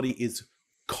somebody is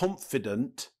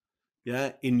confident,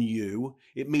 in you,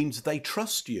 it means they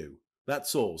trust you.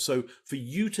 That's all. So for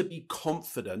you to be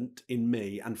confident in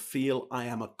me and feel I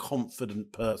am a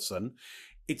confident person,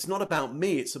 it's not about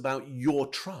me, it's about your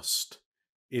trust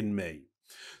in me.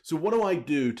 So what do I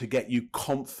do to get you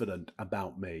confident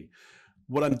about me?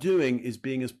 What I'm doing is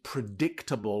being as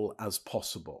predictable as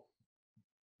possible.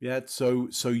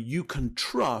 So you can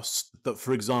trust that,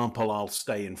 for example, I'll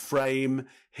stay in frame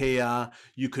here.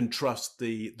 You can trust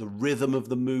the rhythm of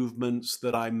the movements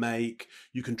that I make.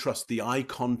 You can trust the eye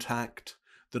contact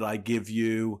that I give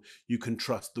you. You can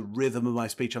trust the rhythm of my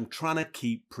speech. I'm trying to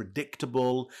keep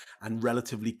predictable and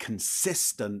relatively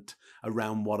consistent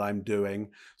around what I'm doing,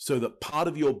 so that part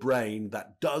of your brain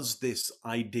that does this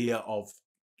idea of,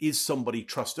 is somebody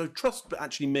trusted? So trust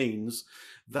actually means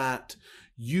that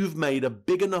you've made a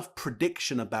big enough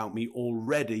prediction about me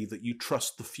already that you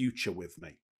trust the future with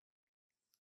me.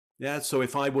 So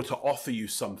if I were to offer you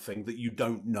something that you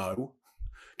don't know,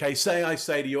 okay, I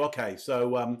say to you, okay,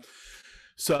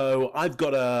 so I've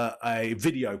got a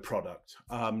video product,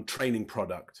 training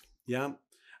product,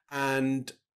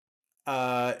 and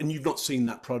you've not seen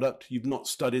that product, you've not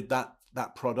studied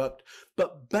that product,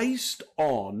 but based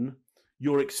on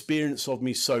your experience of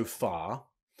me so far,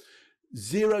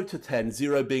 0 to 10,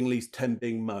 0 being least, 10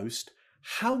 being most,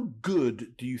 how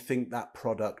good do you think that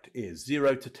product is?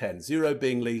 0 to 10, 0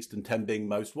 being least and 10 being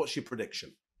most. What's your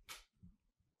prediction?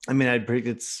 I mean, I'd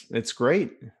predict it's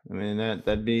great. I mean,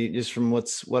 that'd be just from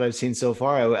what I've seen so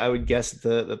far. I would guess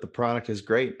that the product is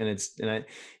great, and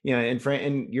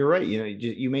you're right.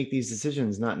 You make these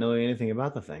decisions not knowing anything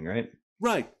about the thing, right?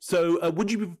 Right. So,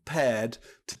 would you be prepared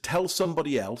to tell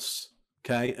somebody else?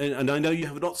 Okay, and I know you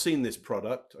have not seen this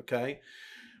product. Okay,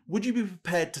 would you be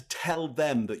prepared to tell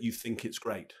them that you think it's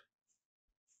great?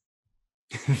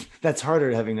 That's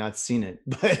harder having not seen it,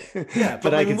 but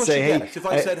but I could say, hey, if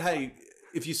I said, hey,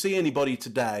 if you see anybody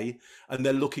today and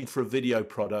they're looking for a video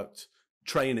product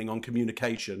training on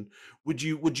communication, would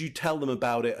you tell them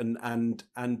about it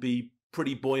and be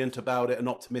pretty buoyant about it and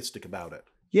optimistic about it?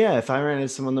 Yeah, if I ran into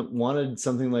someone that wanted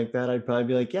something like that, I'd probably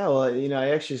be like, yeah, well,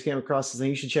 I actually just came across this thing.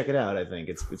 You should check it out. I think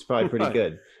it's probably pretty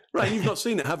good. Right, you've not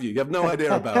seen it, have you? You have no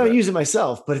idea about it. I haven't used it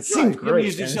myself, but it seemed great. You haven't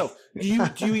used it yourself.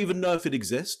 Do you even know if it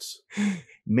exists?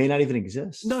 May not even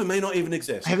exist. No, may not even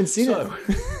exist. I haven't seen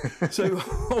it. So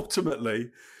ultimately,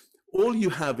 all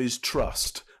you have is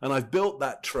trust. And I've built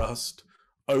that trust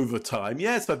over time.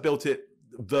 Yes, I've built it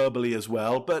verbally as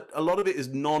well, but a lot of it is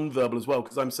non-verbal as well,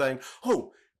 because I'm saying,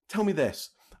 oh, tell me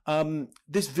this.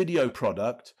 This video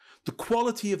product, the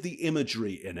quality of the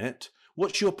imagery in it,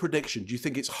 what's your prediction? Do you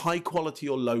think it's high quality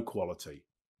or low quality?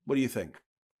 What do you think?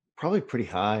 Probably pretty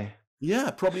high.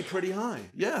 Yeah, probably pretty high.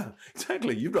 Yeah,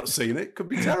 exactly. You've not seen it. Could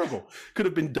be terrible. Could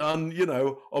have been done,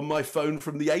 on my phone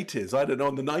from the 80s. I don't know,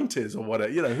 in the 90s or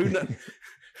whatever.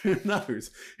 Who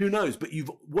knows? Who knows? But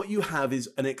what you have is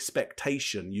an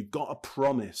expectation. You've got a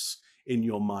promise in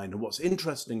your mind. And what's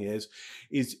interesting is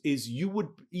you would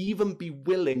even be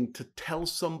willing to tell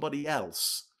somebody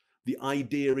else the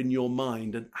idea in your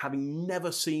mind and having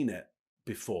never seen it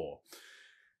before.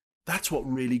 That's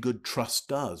what really good trust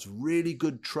does. Really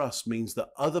good trust means that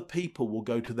other people will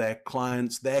go to their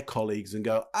clients, their colleagues, and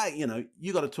go,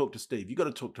 you got to talk to Steve. You got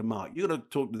to talk to Mark. You got to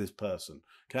talk to this person.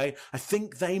 Okay. I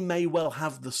think they may well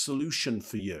have the solution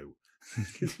for you.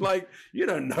 It's like, you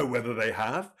don't know whether they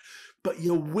have, but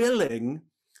you're willing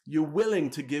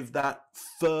to give that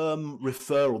firm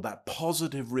referral, that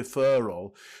positive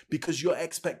referral, because your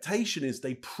expectation is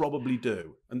they probably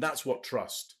do. And that's what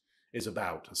trust is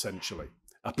about, essentially.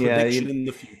 A prediction in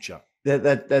the future.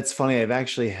 That's funny. I've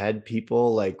actually had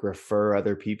people like refer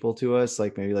other people to us,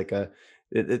 like maybe like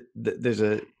there's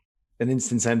an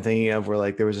instance I'm thinking of where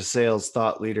like there was a sales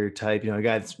thought leader type, a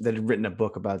guy that had written a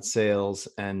book about sales,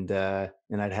 and I'd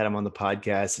had him on the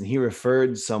podcast, and he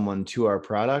referred someone to our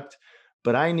product.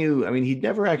 But he'd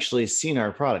never actually seen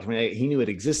our product. He knew it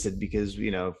existed because,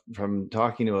 from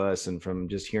talking to us and from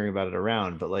just hearing about it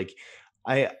around. But like,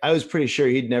 I was pretty sure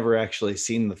he'd never actually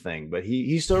seen the thing, but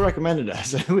he still recommended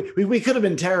us. we could have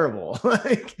been terrible.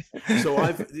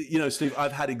 So Steve,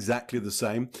 I've had exactly the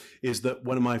same. Is that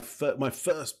one of my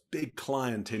first big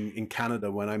client in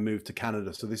Canada when I moved to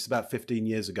Canada. So this is about 15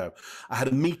 years ago. I had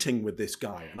a meeting with this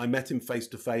guy, and I met him face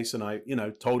to face, and I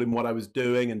told him what I was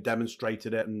doing and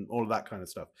demonstrated it and all of that kind of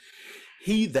stuff.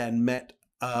 He then met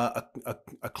a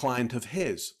client of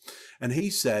his, and he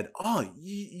said,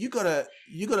 you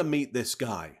gotta meet this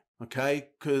guy, okay,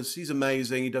 because he's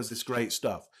amazing, he does this great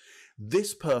stuff.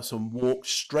 This person walked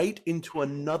straight into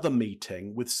another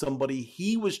meeting with somebody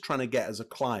he was trying to get as a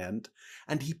client,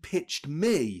 and he pitched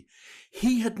me.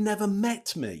 He had never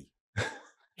met me.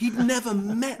 He'd never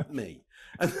met me.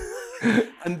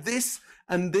 And this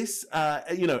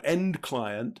end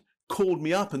client called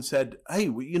me up and said, hey,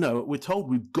 we're told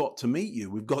we've got to meet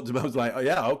you. I was like, oh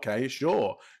yeah, okay,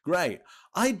 sure, great.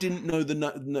 I didn't know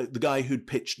the guy who'd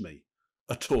pitched me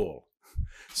at all.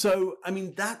 So,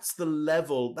 that's the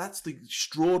level, that's the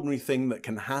extraordinary thing that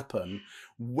can happen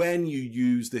when you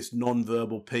use this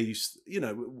nonverbal piece,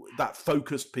 that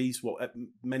focused piece, what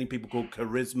many people call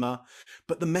charisma,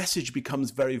 but the message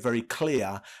becomes very, very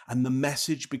clear, and the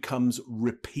message becomes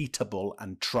repeatable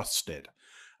and trusted.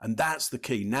 And that's the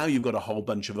key. Now you've got a whole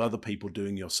bunch of other people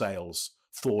doing your sales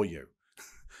for you,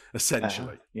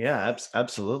 essentially. Yeah,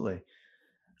 absolutely.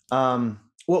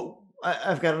 Well,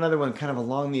 I've got another one kind of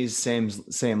along these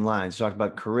same lines. You talked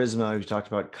about charisma. You talked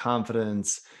about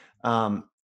confidence.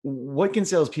 What can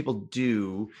salespeople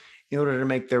do in order to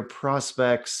make their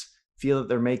prospects feel that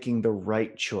they're making the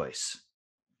right choice?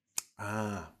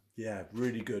 Yeah,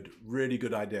 really good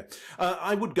idea.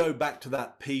 I would go back to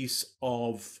that piece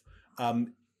of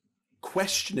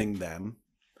questioning them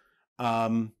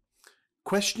and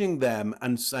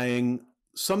saying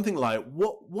something like,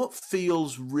 what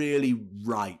feels really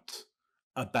right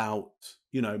about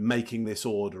making this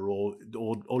order, or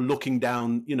looking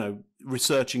down,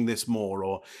 researching this more,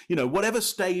 or whatever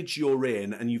stage you're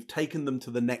in, and you've taken them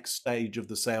to the next stage of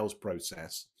the sales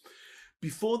process.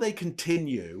 Before they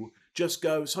continue, just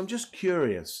go, so I'm just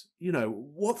curious,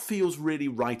 what feels really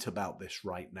right about this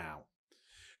right now?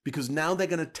 Because now they're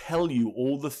going to tell you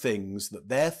all the things that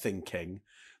they're thinking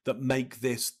that make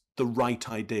this the right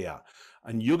idea.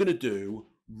 And you're going to do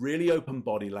really open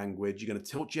body language. You're going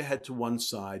to tilt your head to one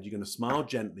side. You're going to smile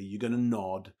gently. You're going to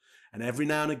nod. And every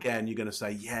now and again, you're going to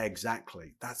say, yeah,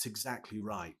 exactly. That's exactly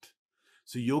right.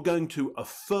 So you're going to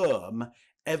affirm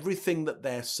everything that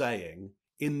they're saying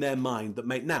in their mind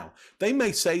now, they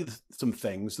may say some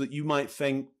things that you might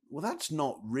think, well, that's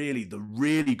not really the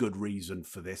really good reason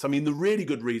for this. The really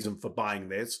good reason for buying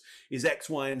this is X,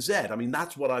 Y, and Z.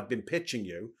 That's what I've been pitching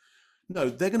you. No,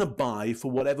 they're going to buy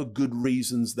for whatever good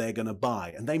reasons they're going to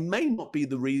buy. And they may not be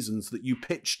the reasons that you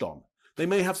pitched on. They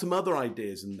may have some other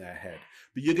ideas in their head,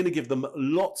 but you're going to give them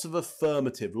lots of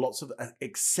affirmative, lots of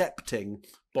accepting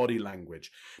body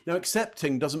language. Now,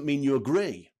 accepting doesn't mean you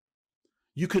agree.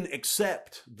 You can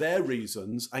accept their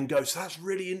reasons and go, so that's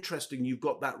really interesting, you've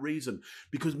got that reason.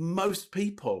 Because most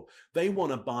people, they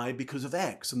want to buy because of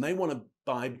X and they want to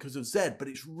buy because of Z. But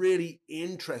it's really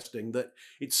interesting that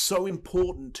it's so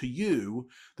important to you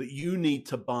that you need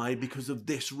to buy because of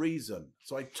this reason.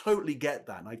 So I totally get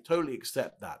that, and I totally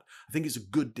accept that. I think it's a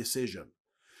good decision.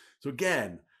 So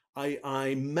again,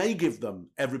 I may give them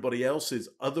everybody else's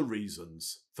other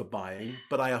reasons for buying,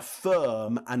 but I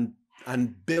affirm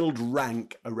and build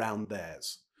rank around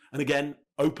theirs. And again,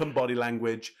 open body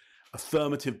language,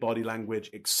 affirmative body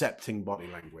language, accepting body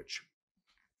language.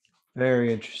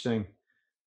 Very interesting.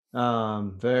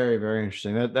 Very, very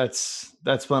interesting.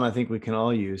 That's one I think we can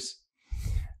all use.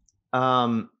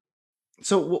 Um,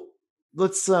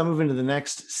 let's move into the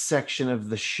next section of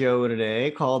the show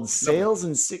today called Lovely. Sales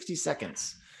in 60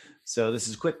 Seconds. So this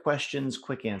is quick questions,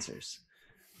 quick answers.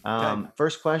 Okay.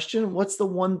 First question, what's the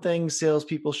one thing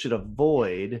salespeople should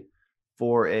avoid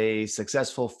for a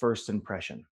successful first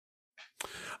impression?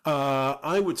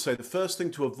 I would say the first thing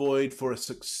to avoid for a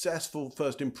successful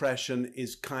first impression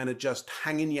is kind of just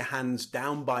hanging your hands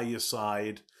down by your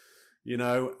side,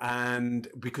 and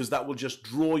because that will just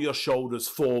draw your shoulders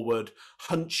forward,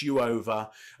 hunch you over.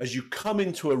 As you come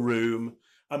into a room,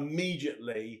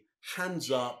 immediately hands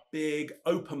up, big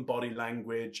open body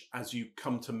language as you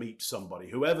come to meet somebody,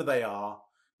 whoever they are.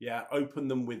 Yeah, open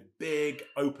them with big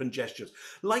open gestures,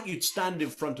 like you'd stand in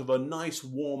front of a nice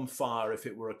warm fire if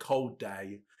it were a cold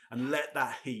day, and let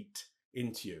that heat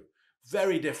into you.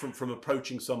 Very different from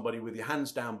approaching somebody with your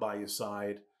hands down by your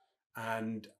side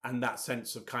and that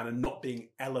sense of kind of not being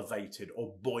elevated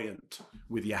or buoyant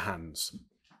with your hands.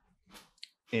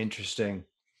 Interesting.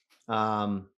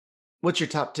 What's your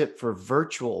top tip for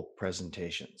virtual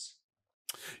presentations?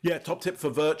 Yeah, top tip for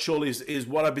virtual is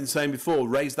what I've been saying before.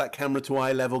 Raise that camera to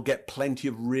eye level, get plenty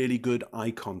of really good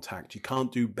eye contact. You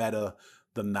can't do better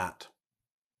than that.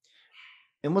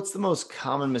 And what's the most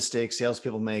common mistake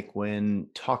salespeople make when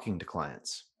talking to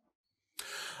clients?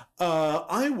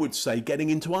 I would say getting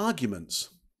into arguments.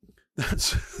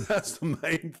 That's the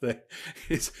main thing.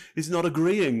 Is not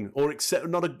agreeing or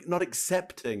not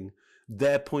accepting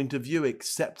their point of view,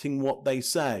 accepting what they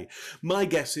say. My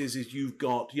guess is you've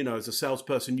got, as a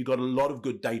salesperson, you've got a lot of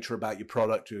good data about your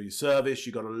product or your service.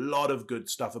 You've got a lot of good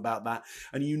stuff about that.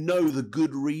 And the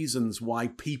good reasons why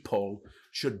people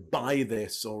should buy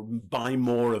this or buy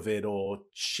more of it or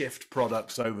shift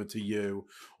products over to you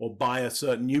or buy a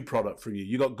certain new product from you.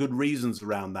 You've got good reasons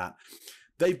around that.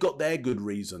 They've got their good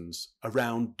reasons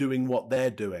around doing what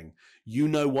they're doing. You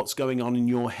know what's going on in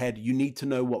your head. You need to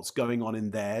know what's going on in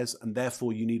theirs. And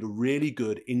therefore, you need a really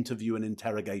good interview and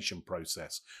interrogation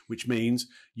process, which means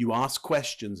you ask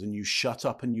questions and you shut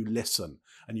up and you listen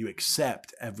and you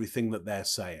accept everything that they're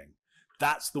saying.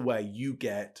 That's the way you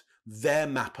get their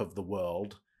map of the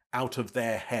world out of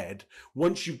their head.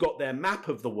 Once you've got their map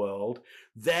of the world,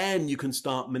 then you can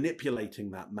start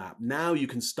manipulating that map. Now you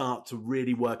can start to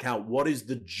really work out what is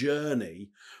the journey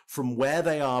from where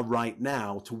they are right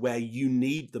now to where you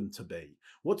need them to be.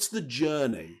 What's the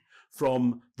journey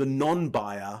from the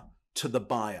non-buyer to the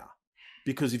buyer?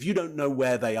 Because if you don't know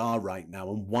where they are right now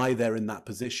and why they're in that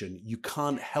position, you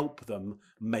can't help them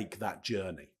make that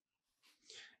journey.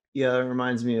 Yeah, that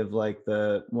reminds me of like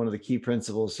one of the key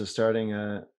principles to starting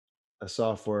a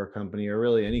software company, or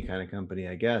really any kind of company,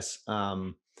 I guess.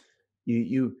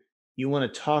 You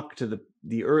want to talk to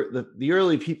the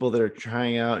early people that are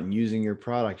trying out and using your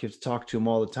product. You have to talk to them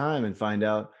all the time and find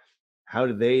out, how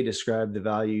do they describe the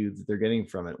value that they're getting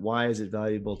from it? Why is it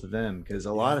valuable to them? Because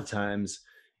a lot of times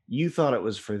you thought it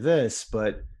was for this,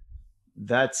 but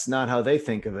that's not how they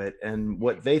think of it, and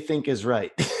what they think is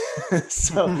right.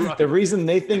 So Right. the reason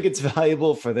they think it's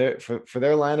valuable for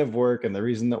their line of work, and the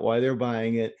reason that why they're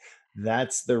buying it,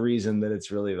 that's the reason that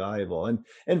it's really valuable.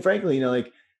 And frankly,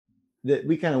 like that,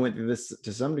 we kind of went through this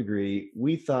to some degree.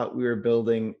 We thought we were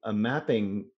building a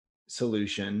mapping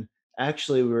solution.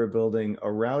 Actually, we were building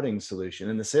a routing solution.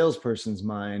 In the salesperson's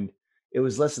mind, it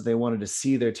was less that they wanted to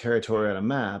see their territory on a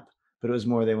map, but it was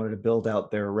more they wanted to build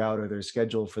out their route or their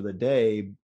schedule for the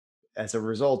day as a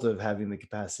result of having the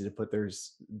capacity to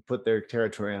put their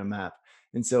territory on a map.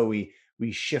 And so we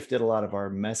shifted a lot of our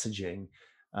messaging.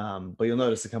 But you'll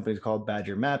notice the company is called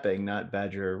Badger Mapping, not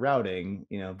Badger Routing.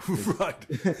 Right.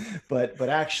 But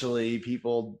actually,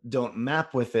 people don't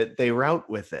map with it; they route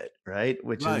with it, right?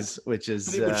 Which Right. is But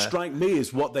it would strike me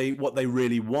as what they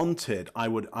really wanted. I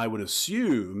would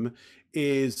assume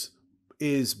is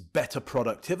better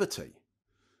productivity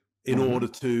in order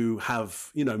to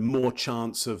have more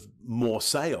chance of more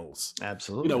sales.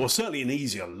 Absolutely. Well, certainly an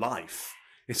easier life.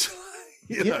 It's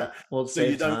Well, so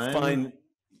you don't time. find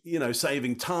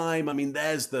saving time. I mean,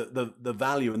 there's the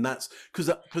value, and that's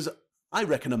because I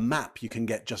reckon a map you can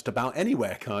get just about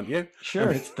anywhere, can't you? Sure,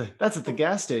 I mean, that's at the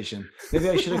gas station. Maybe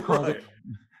I should have called it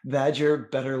Badger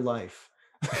Better Life.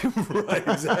 Right,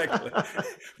 exactly.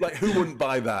 Like, who wouldn't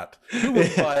buy that? Who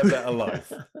wouldn't buy a better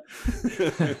life?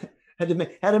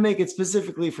 had to make it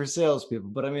specifically for salespeople,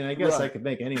 but I mean, I guess I Right. could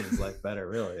make anyone's life better,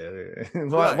 really.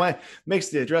 Right. Why makes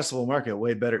the addressable market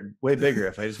way better, way bigger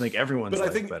if I just make everyone's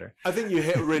But life better. I think you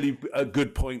hit a really a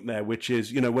good point there, which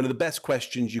is, you know, one of the best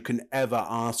questions you can ever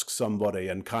ask somebody,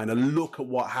 and kind of look at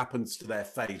what happens to their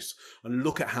face and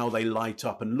look at how they light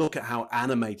up and look at how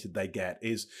animated they get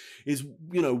is,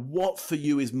 you know, what for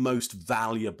you is most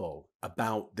valuable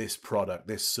about this product,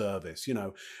 this service, you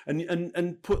know,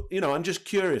 and put, you know, I'm just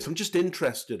curious, I'm just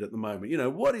interested at the moment, you know,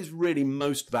 what is really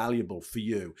most valuable for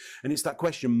you? And it's that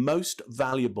question, most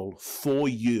valuable for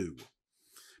you,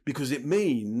 because it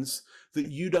means that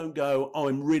you don't go, oh,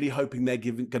 I'm really hoping they're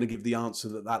going to give the answer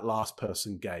that that last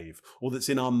person gave, or that's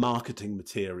in our marketing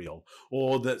material,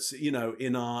 or that's, you know,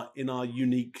 in our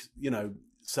unique, you know,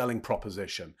 selling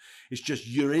proposition. It's just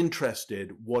you're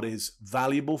interested what is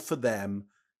valuable for them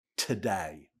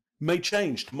today. May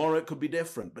change tomorrow, it could be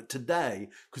different, but today,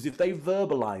 because if they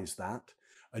verbalize that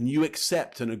and you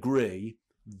accept and agree,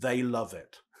 they love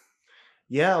it.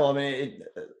 Yeah, well, I mean,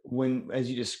 when as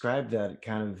you described that, it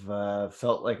kind of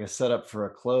felt like a setup for a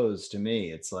close to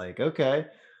me. It's like, okay,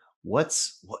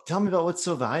 tell me about what's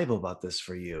so valuable about this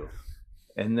for you,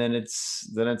 and then it's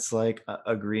like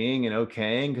agreeing and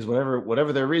okaying because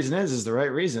whatever their reason is the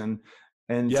right reason,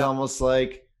 and it's Yeah. almost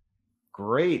like,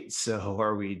 great. So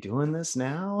are we doing this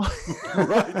now?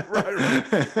 Right.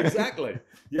 Exactly.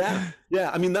 Yeah. Yeah.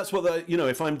 I mean, that's what you know,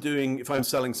 if I'm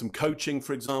selling some coaching,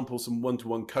 for example, some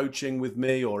one-to-one coaching with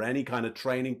me, or any kind of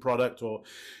training product, or,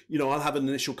 you know, I'll have an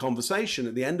initial conversation.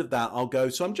 At the end of that, I'll go,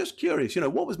 so I'm just curious, you know,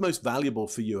 what was most valuable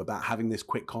for you about having this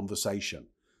quick conversation?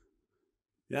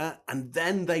 Yeah. And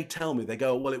then they tell me, they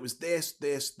go, well, it was this,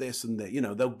 and that, you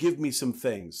know, they'll give me some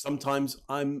things. Sometimes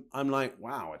I'm like,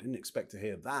 wow, I didn't expect to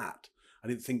hear that. I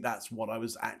didn't think that's what I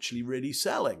was actually really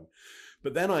selling.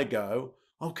 But then I go,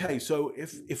 okay, so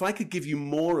if I could give you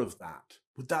more of that,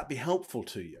 would that be helpful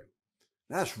to you?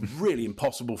 That's really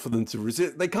impossible for them to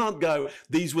resist. They can't go,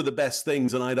 these were the best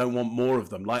things and I don't want more of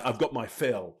them. Like, I've got my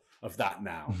fill of that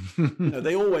now. You know,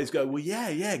 they always go, well, yeah,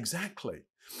 exactly.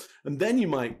 And then you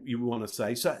want to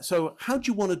say, so how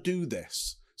do you want to do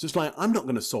this? So it's like, I'm not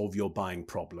going to solve your buying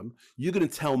problem. You're going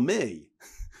to tell me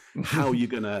how you're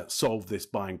going to solve this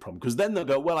buying problem. Because then they'll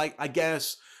go, well, I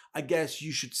guess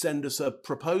you should send us a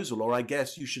proposal, or I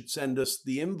guess you should send us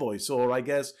the invoice, or I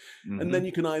guess, and then Mhm.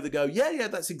 you can either go, yeah,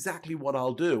 that's exactly what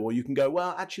I'll do. Or you can go,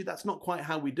 well, actually, that's not quite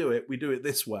how we do it. We do it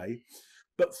this way.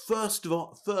 But first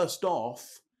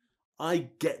off, I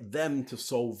get them to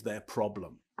solve their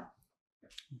problem.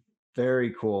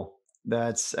 Very cool.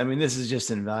 I mean, this is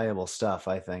just invaluable stuff,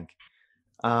 I think.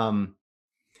 Um,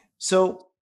 so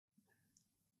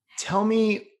tell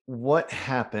me what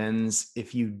happens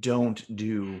if you don't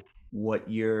do what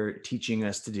you're teaching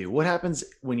us to do? What happens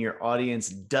when your audience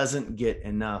doesn't get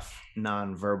enough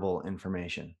nonverbal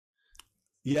information?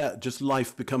 Yeah, just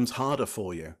life becomes harder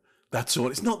for you. That's all.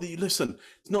 It's not that you listen.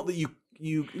 It's not that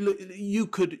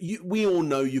we all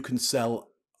know you can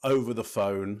sell over the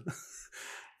phone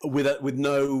with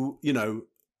no, you know,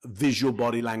 visual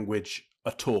body language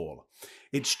at all.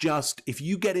 It's just if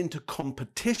you get into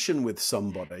competition with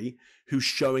somebody who's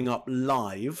showing up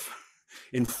live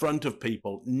in front of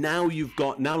people, now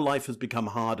life has become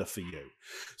harder for you.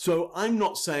 So I'm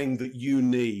not saying that you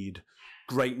need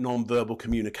great nonverbal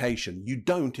communication. You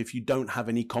don't if you don't have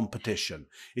any competition.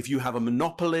 If you have a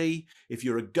monopoly, if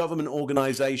you're a government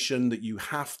organization that you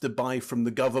have to buy from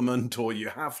the government, or you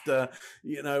have to,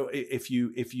 you know, if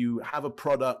you have a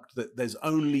product that there's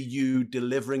only you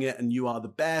delivering it and you are the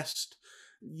best,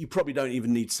 you probably don't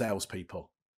even need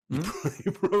salespeople. You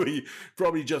Mhm.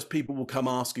 probably just people will come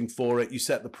asking for it. You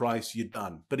set the price, you're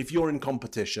done. But if you're in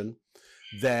competition,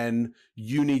 then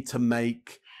you need to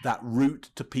make that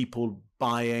route to people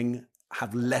buying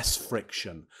have less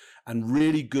friction. And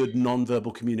really good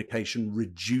nonverbal communication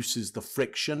reduces the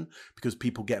friction, because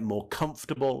people get more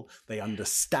comfortable, they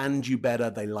understand you better,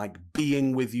 they like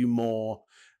being with you more.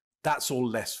 That's all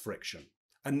less friction.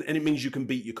 And it means you can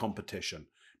beat your competition,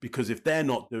 because if they're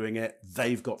not doing it,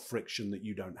 they've got friction that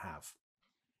you don't have.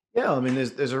 Yeah, I mean,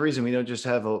 there's a reason we don't just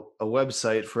have a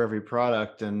website for every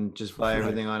product and just buy Right.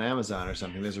 everything on Amazon or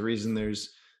something. There's a reason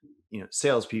there's,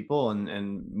 salespeople,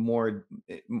 and more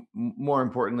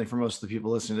importantly for most of the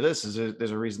people listening to this, is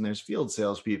there's a reason there's field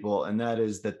salespeople, and that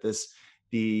is that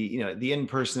the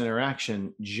in-person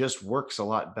interaction just works a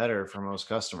lot better for most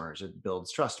customers. It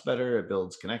builds trust better, it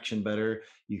builds connection better,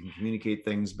 you can communicate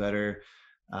things better.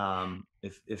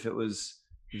 If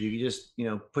you could just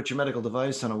put your medical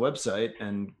device on a website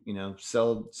and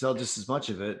sell just as much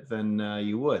of it, then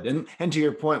you would. And to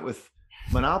your point with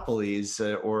monopolies,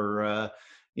 or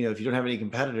if you don't have any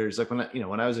competitors, like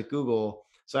when I was at Google,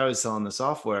 so I was selling the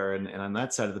software and on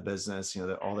that side of the business,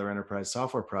 all their enterprise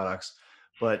software products,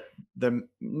 but the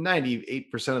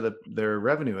 98% of their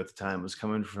revenue at the time was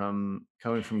coming from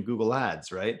Google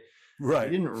Ads, right? They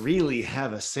Right. didn't really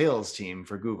have a sales team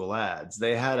for Google Ads.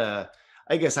 They had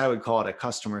I guess I would call it a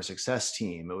customer success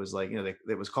team. It was like,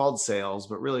 it was called sales,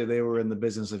 but really they were in the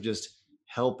business of just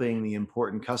helping the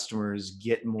important customers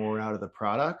get more out of the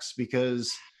products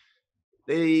because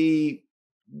they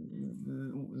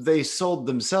they sold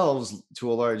themselves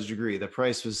to a large degree. The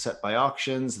price was set by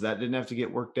auctions. That didn't have to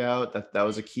get worked out. That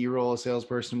was a key role a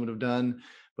salesperson would have done.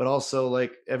 But also,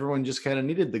 like, everyone just kind of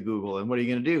needed the Google. And what are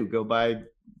you going to do? Go buy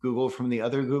Google from the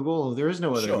other Google? There is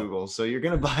no other Sure. Google. So you're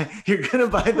gonna buy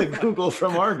the Google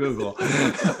from our Google.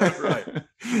 Right.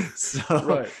 so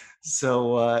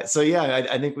Right. so yeah,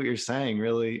 I think what you're saying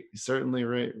really certainly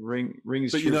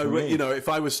rings But true for me. if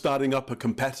I was starting up a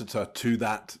competitor to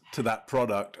that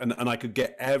product, and I could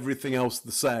get everything else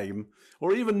the same,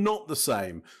 or even not the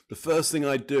same, the first thing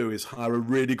I'd do is hire a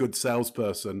really good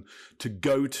salesperson to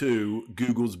go to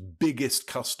Google's biggest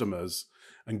customers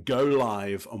and go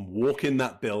live and walk in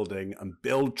that building and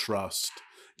build trust,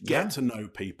 get Yeah. to know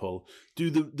people,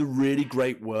 do the really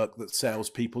great work that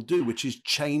salespeople do, which is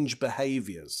change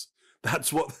behaviors.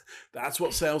 That's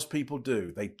what salespeople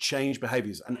do. They change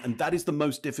behaviors, and that is the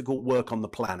most difficult work on the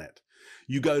planet.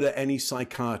 You go to any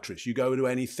psychiatrist, you go to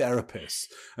any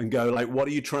therapist, and go like, "What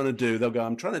are you trying to do?" They'll go,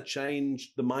 "I'm trying to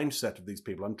change the mindset of these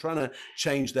people. I'm trying to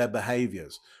change their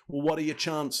behaviors." Well, what are your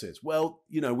chances? Well,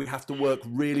 we have to work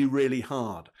really, really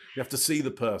hard. We have to see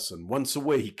the person once a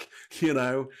week.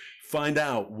 Find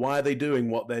out why are they doing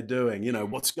what they're doing.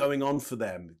 What's going on for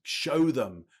them. Show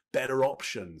them better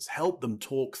options, help them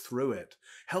talk through it,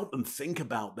 help them think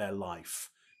about their life.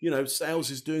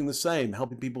 Sales is doing the same,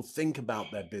 helping people think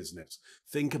about their business,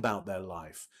 think about their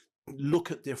life, look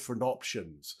at different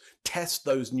options, test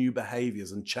those new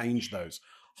behaviors and change those.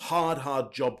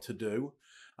 Hard job to do.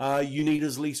 You need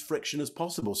as least friction as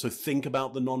possible. So think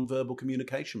about the nonverbal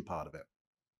communication part of it.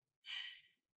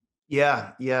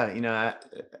 Yeah, yeah,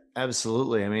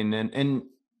 absolutely. I mean, and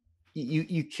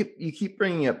you keep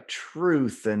bringing up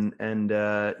truth and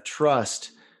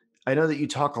trust. I know that you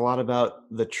talk a lot about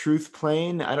the truth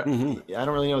plane. Mhm. I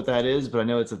don't really know what that is, but I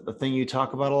know it's a thing you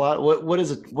talk about a lot. What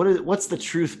is it? What's the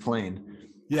truth plane?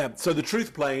 Yeah, so the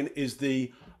truth plane is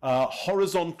the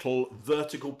horizontal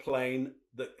vertical plane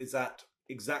that is at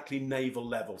exactly navel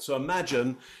level. So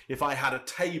imagine if I had a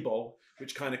table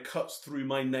which kind of cuts through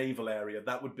my navel area,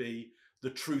 that would be the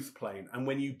truth plane. And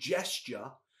when you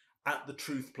gesture at the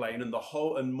truth plane and the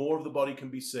whole and more of the body can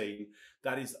be seen,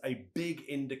 that is a big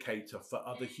indicator for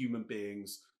other human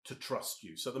beings to trust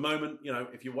you. So at the moment,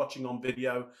 if you're watching on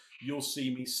video, you'll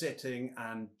see me sitting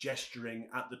and gesturing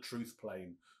at the truth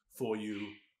plane for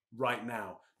you right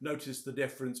now. Notice the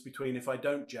difference between if I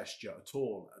don't gesture at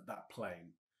all at that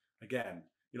plane. Again,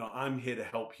 I'm here to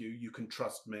help you. You can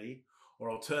trust me. Or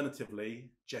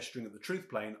alternatively, gesturing at the truth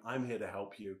plane, I'm here to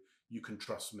help you. You can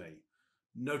trust me.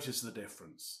 Notice the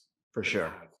difference For that it sure.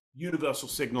 has. Universal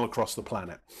signal across the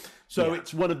planet. So Yeah.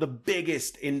 it's one of the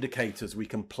biggest indicators we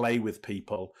can play with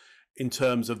people in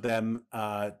terms of them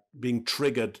being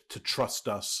triggered to trust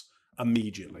us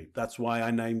immediately. That's why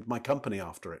I named my company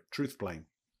after it, TruthPlane.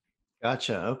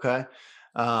 Gotcha. Okay.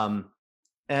 Um,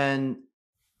 and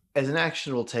as an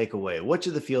actionable takeaway, what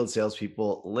should the field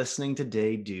salespeople listening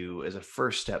today do as a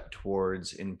first step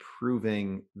towards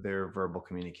improving their verbal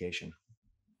communication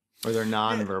or their Yeah,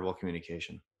 nonverbal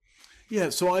communication? yeah.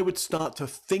 So I would start to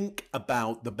think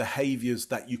about the behaviors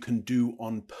that you can do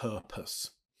on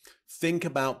purpose. Think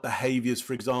about behaviors,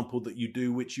 for example, that you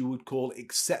do, which you would call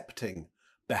accepting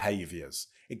behaviors,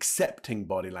 accepting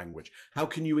body language. How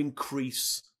can you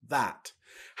increase that?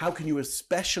 How can you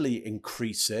especially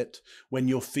increase it when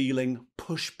you're feeling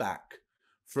pushback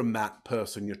from that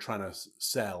person you're trying to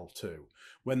sell to?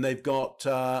 When they've got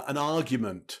an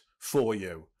argument for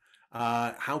you,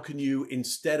 how can you,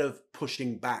 instead of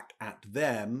pushing back at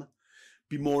them,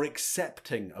 be more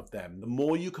accepting of them? The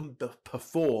more you can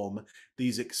perform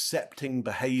these accepting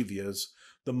behaviors,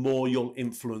 the more you'll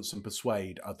influence and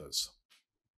persuade others.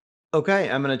 Okay,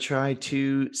 I'm going to try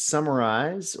to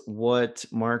summarize what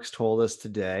Mark's told us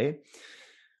today.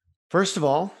 First of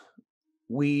all,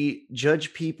 we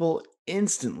judge people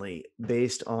instantly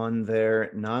based on their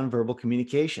nonverbal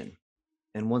communication.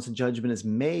 And once a judgment is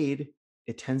made,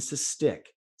 it tends to stick.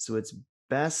 So it's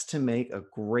best to make a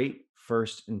great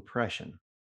first impression.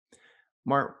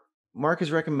 Mark Mark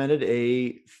has recommended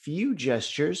a few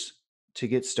gestures to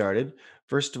get started.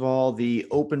 First of all, the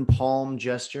open palm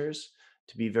gestures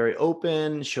to be very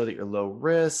open, show that you're low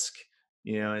risk,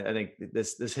 I think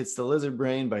this hits the lizard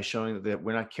brain by showing that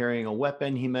we're not carrying a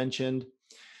weapon. He mentioned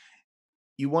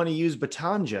you want to use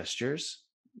baton gestures,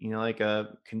 like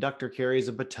a conductor carries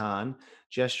a baton,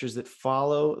 gestures that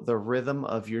follow the rhythm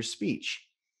of your speech.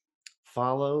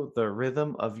 Follow the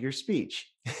rhythm of your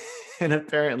speech. And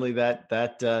apparently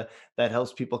that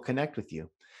helps people connect with you.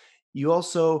 You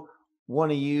also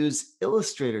want to use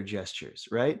illustrator gestures,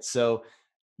 right? So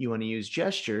you want to use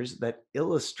gestures that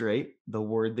illustrate the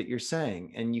word that you're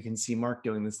saying. And you can see Mark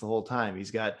doing this the whole time.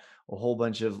 He's got a whole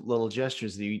bunch of little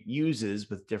gestures that he uses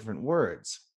with different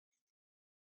words.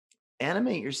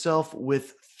 Animate yourself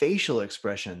with facial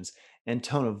expressions and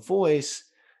tone of voice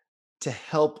to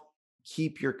help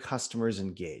keep your customers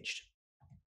engaged.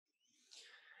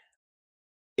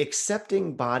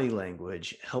 Accepting body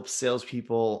language helps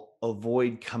salespeople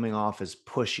avoid coming off as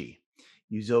pushy.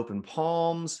 Use open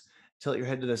palms, tilt your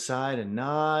head to the side and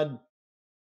nod.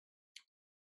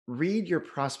 Read your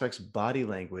prospect's body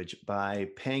language by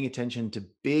paying attention to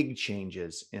big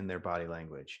changes in their body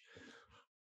language.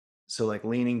 So, like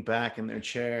leaning back in their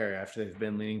chair after they've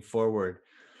been leaning forward,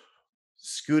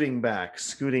 scooting back,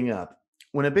 scooting up.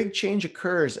 When a big change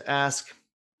occurs, ask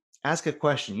a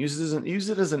question. Use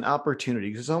it as an opportunity,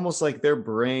 because it's almost like their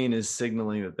brain is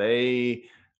signaling that they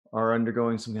are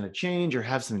undergoing some kind of change or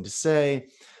have something to say.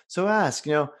 So ask,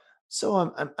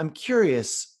 so I'm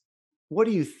curious, what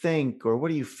do you think, or what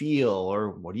do you feel,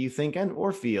 or what do you think and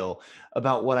or feel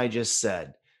about what I just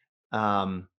said?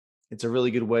 It's a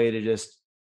really good way to just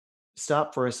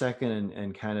stop for a second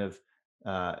and kind of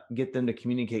get them to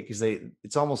communicate, because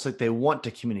it's almost like they want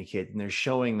to communicate, and they're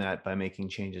showing that by making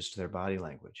changes to their body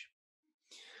language.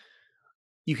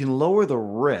 You can lower the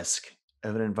risk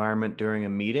of an environment during a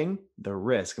meeting. The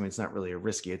risk, I mean, it's not really a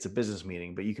risky, it's a business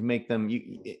meeting, but you can make them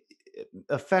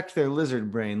affect their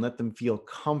lizard brain, let them feel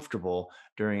comfortable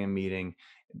during a meeting,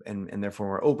 and therefore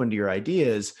more open to your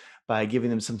ideas by giving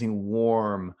them something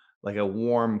warm, like a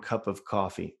warm cup of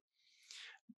coffee.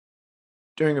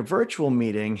 During a virtual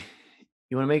meeting,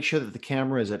 you want to make sure that the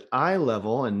camera is at eye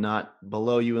level and not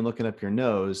below you and looking up your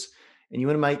nose. And you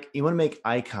want to make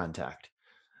eye contact.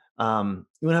 You want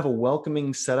to have a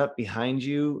welcoming setup behind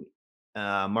you.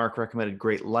 Mark recommended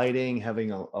great lighting,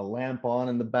 having a lamp on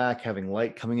in the back, having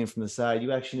light coming in from the side.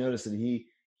 You actually notice that he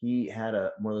had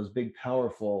one of those big,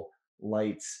 powerful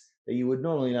lights that you would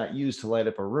normally not use to light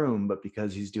up a room, but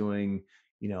because he's doing,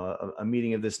 a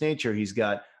meeting of this nature, he's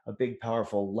got a big,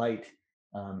 powerful light,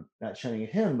 not shining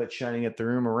at him, but shining at the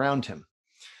room around him.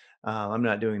 I'm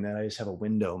not doing that. I just have a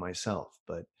window myself,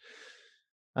 but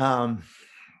um,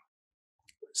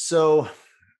 so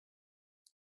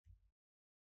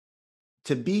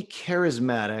to be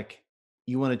charismatic,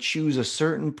 you want to choose a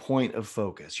certain point of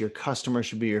focus. Your customer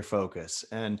should be your focus,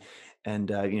 and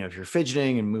if you're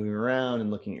fidgeting and moving around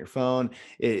and looking at your phone,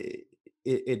 it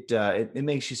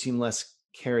makes you seem less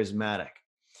charismatic.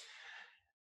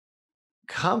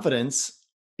 Confidence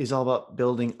is all about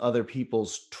building other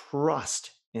people's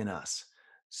trust in us.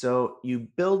 So you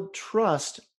build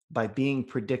trust by being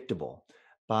predictable,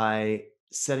 by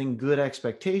setting good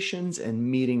expectations and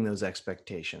meeting those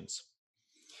expectations.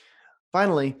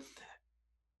 Finally,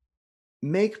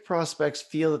 make prospects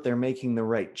feel that they're making the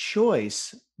right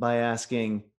choice by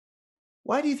asking,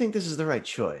 why do you think this is the right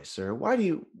choice? Or why do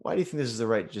you think this is the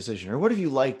right decision? Or what have you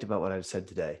liked about what I've said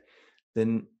today?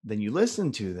 Then you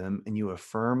listen to them and you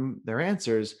affirm their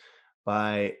answers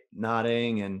by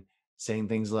nodding and saying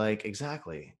things like,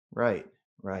 exactly, right,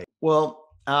 right. Well,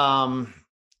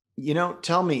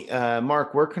 tell me,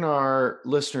 Mark, where can our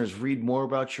listeners read more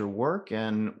about your work,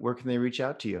 and where can they reach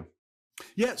out to you?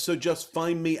 Yeah, so just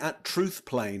find me at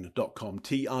truthplane.com,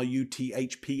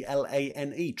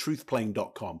 TRUTHPLANE,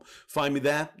 truthplane.com. Find me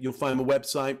there. You'll find my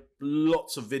website.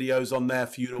 Lots of videos on there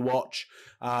for you to watch.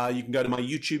 You can go to my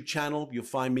YouTube channel. You'll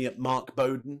find me at Mark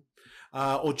Bowden.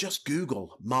 Or just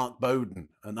Google Mark Bowden,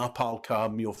 and up I'll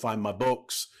come. You'll find my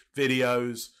books,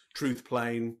 videos,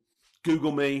 Truthplane.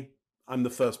 Google me. I'm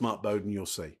the first Mark Bowden you'll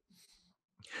see.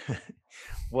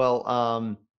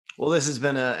 Well, this has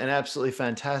been an absolutely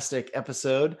fantastic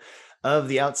episode of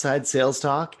the Outside Sales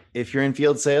Talk. If you're in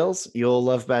field sales, you'll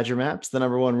love Badger Maps, the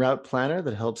 #1 route planner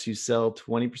that helps you sell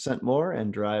 20% more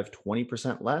and drive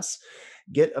 20% less.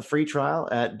 Get a free trial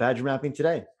at Badger Mapping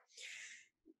today.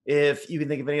 If you can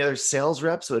think of any other sales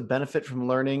reps that would benefit from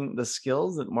learning the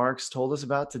skills that Mark's told us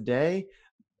about today,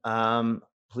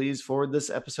 please forward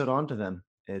this episode on to them.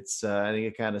 I think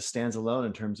it kind of stands alone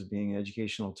in terms of being an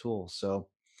educational tool. So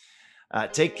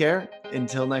take care.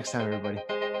 Until next time,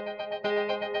 everybody.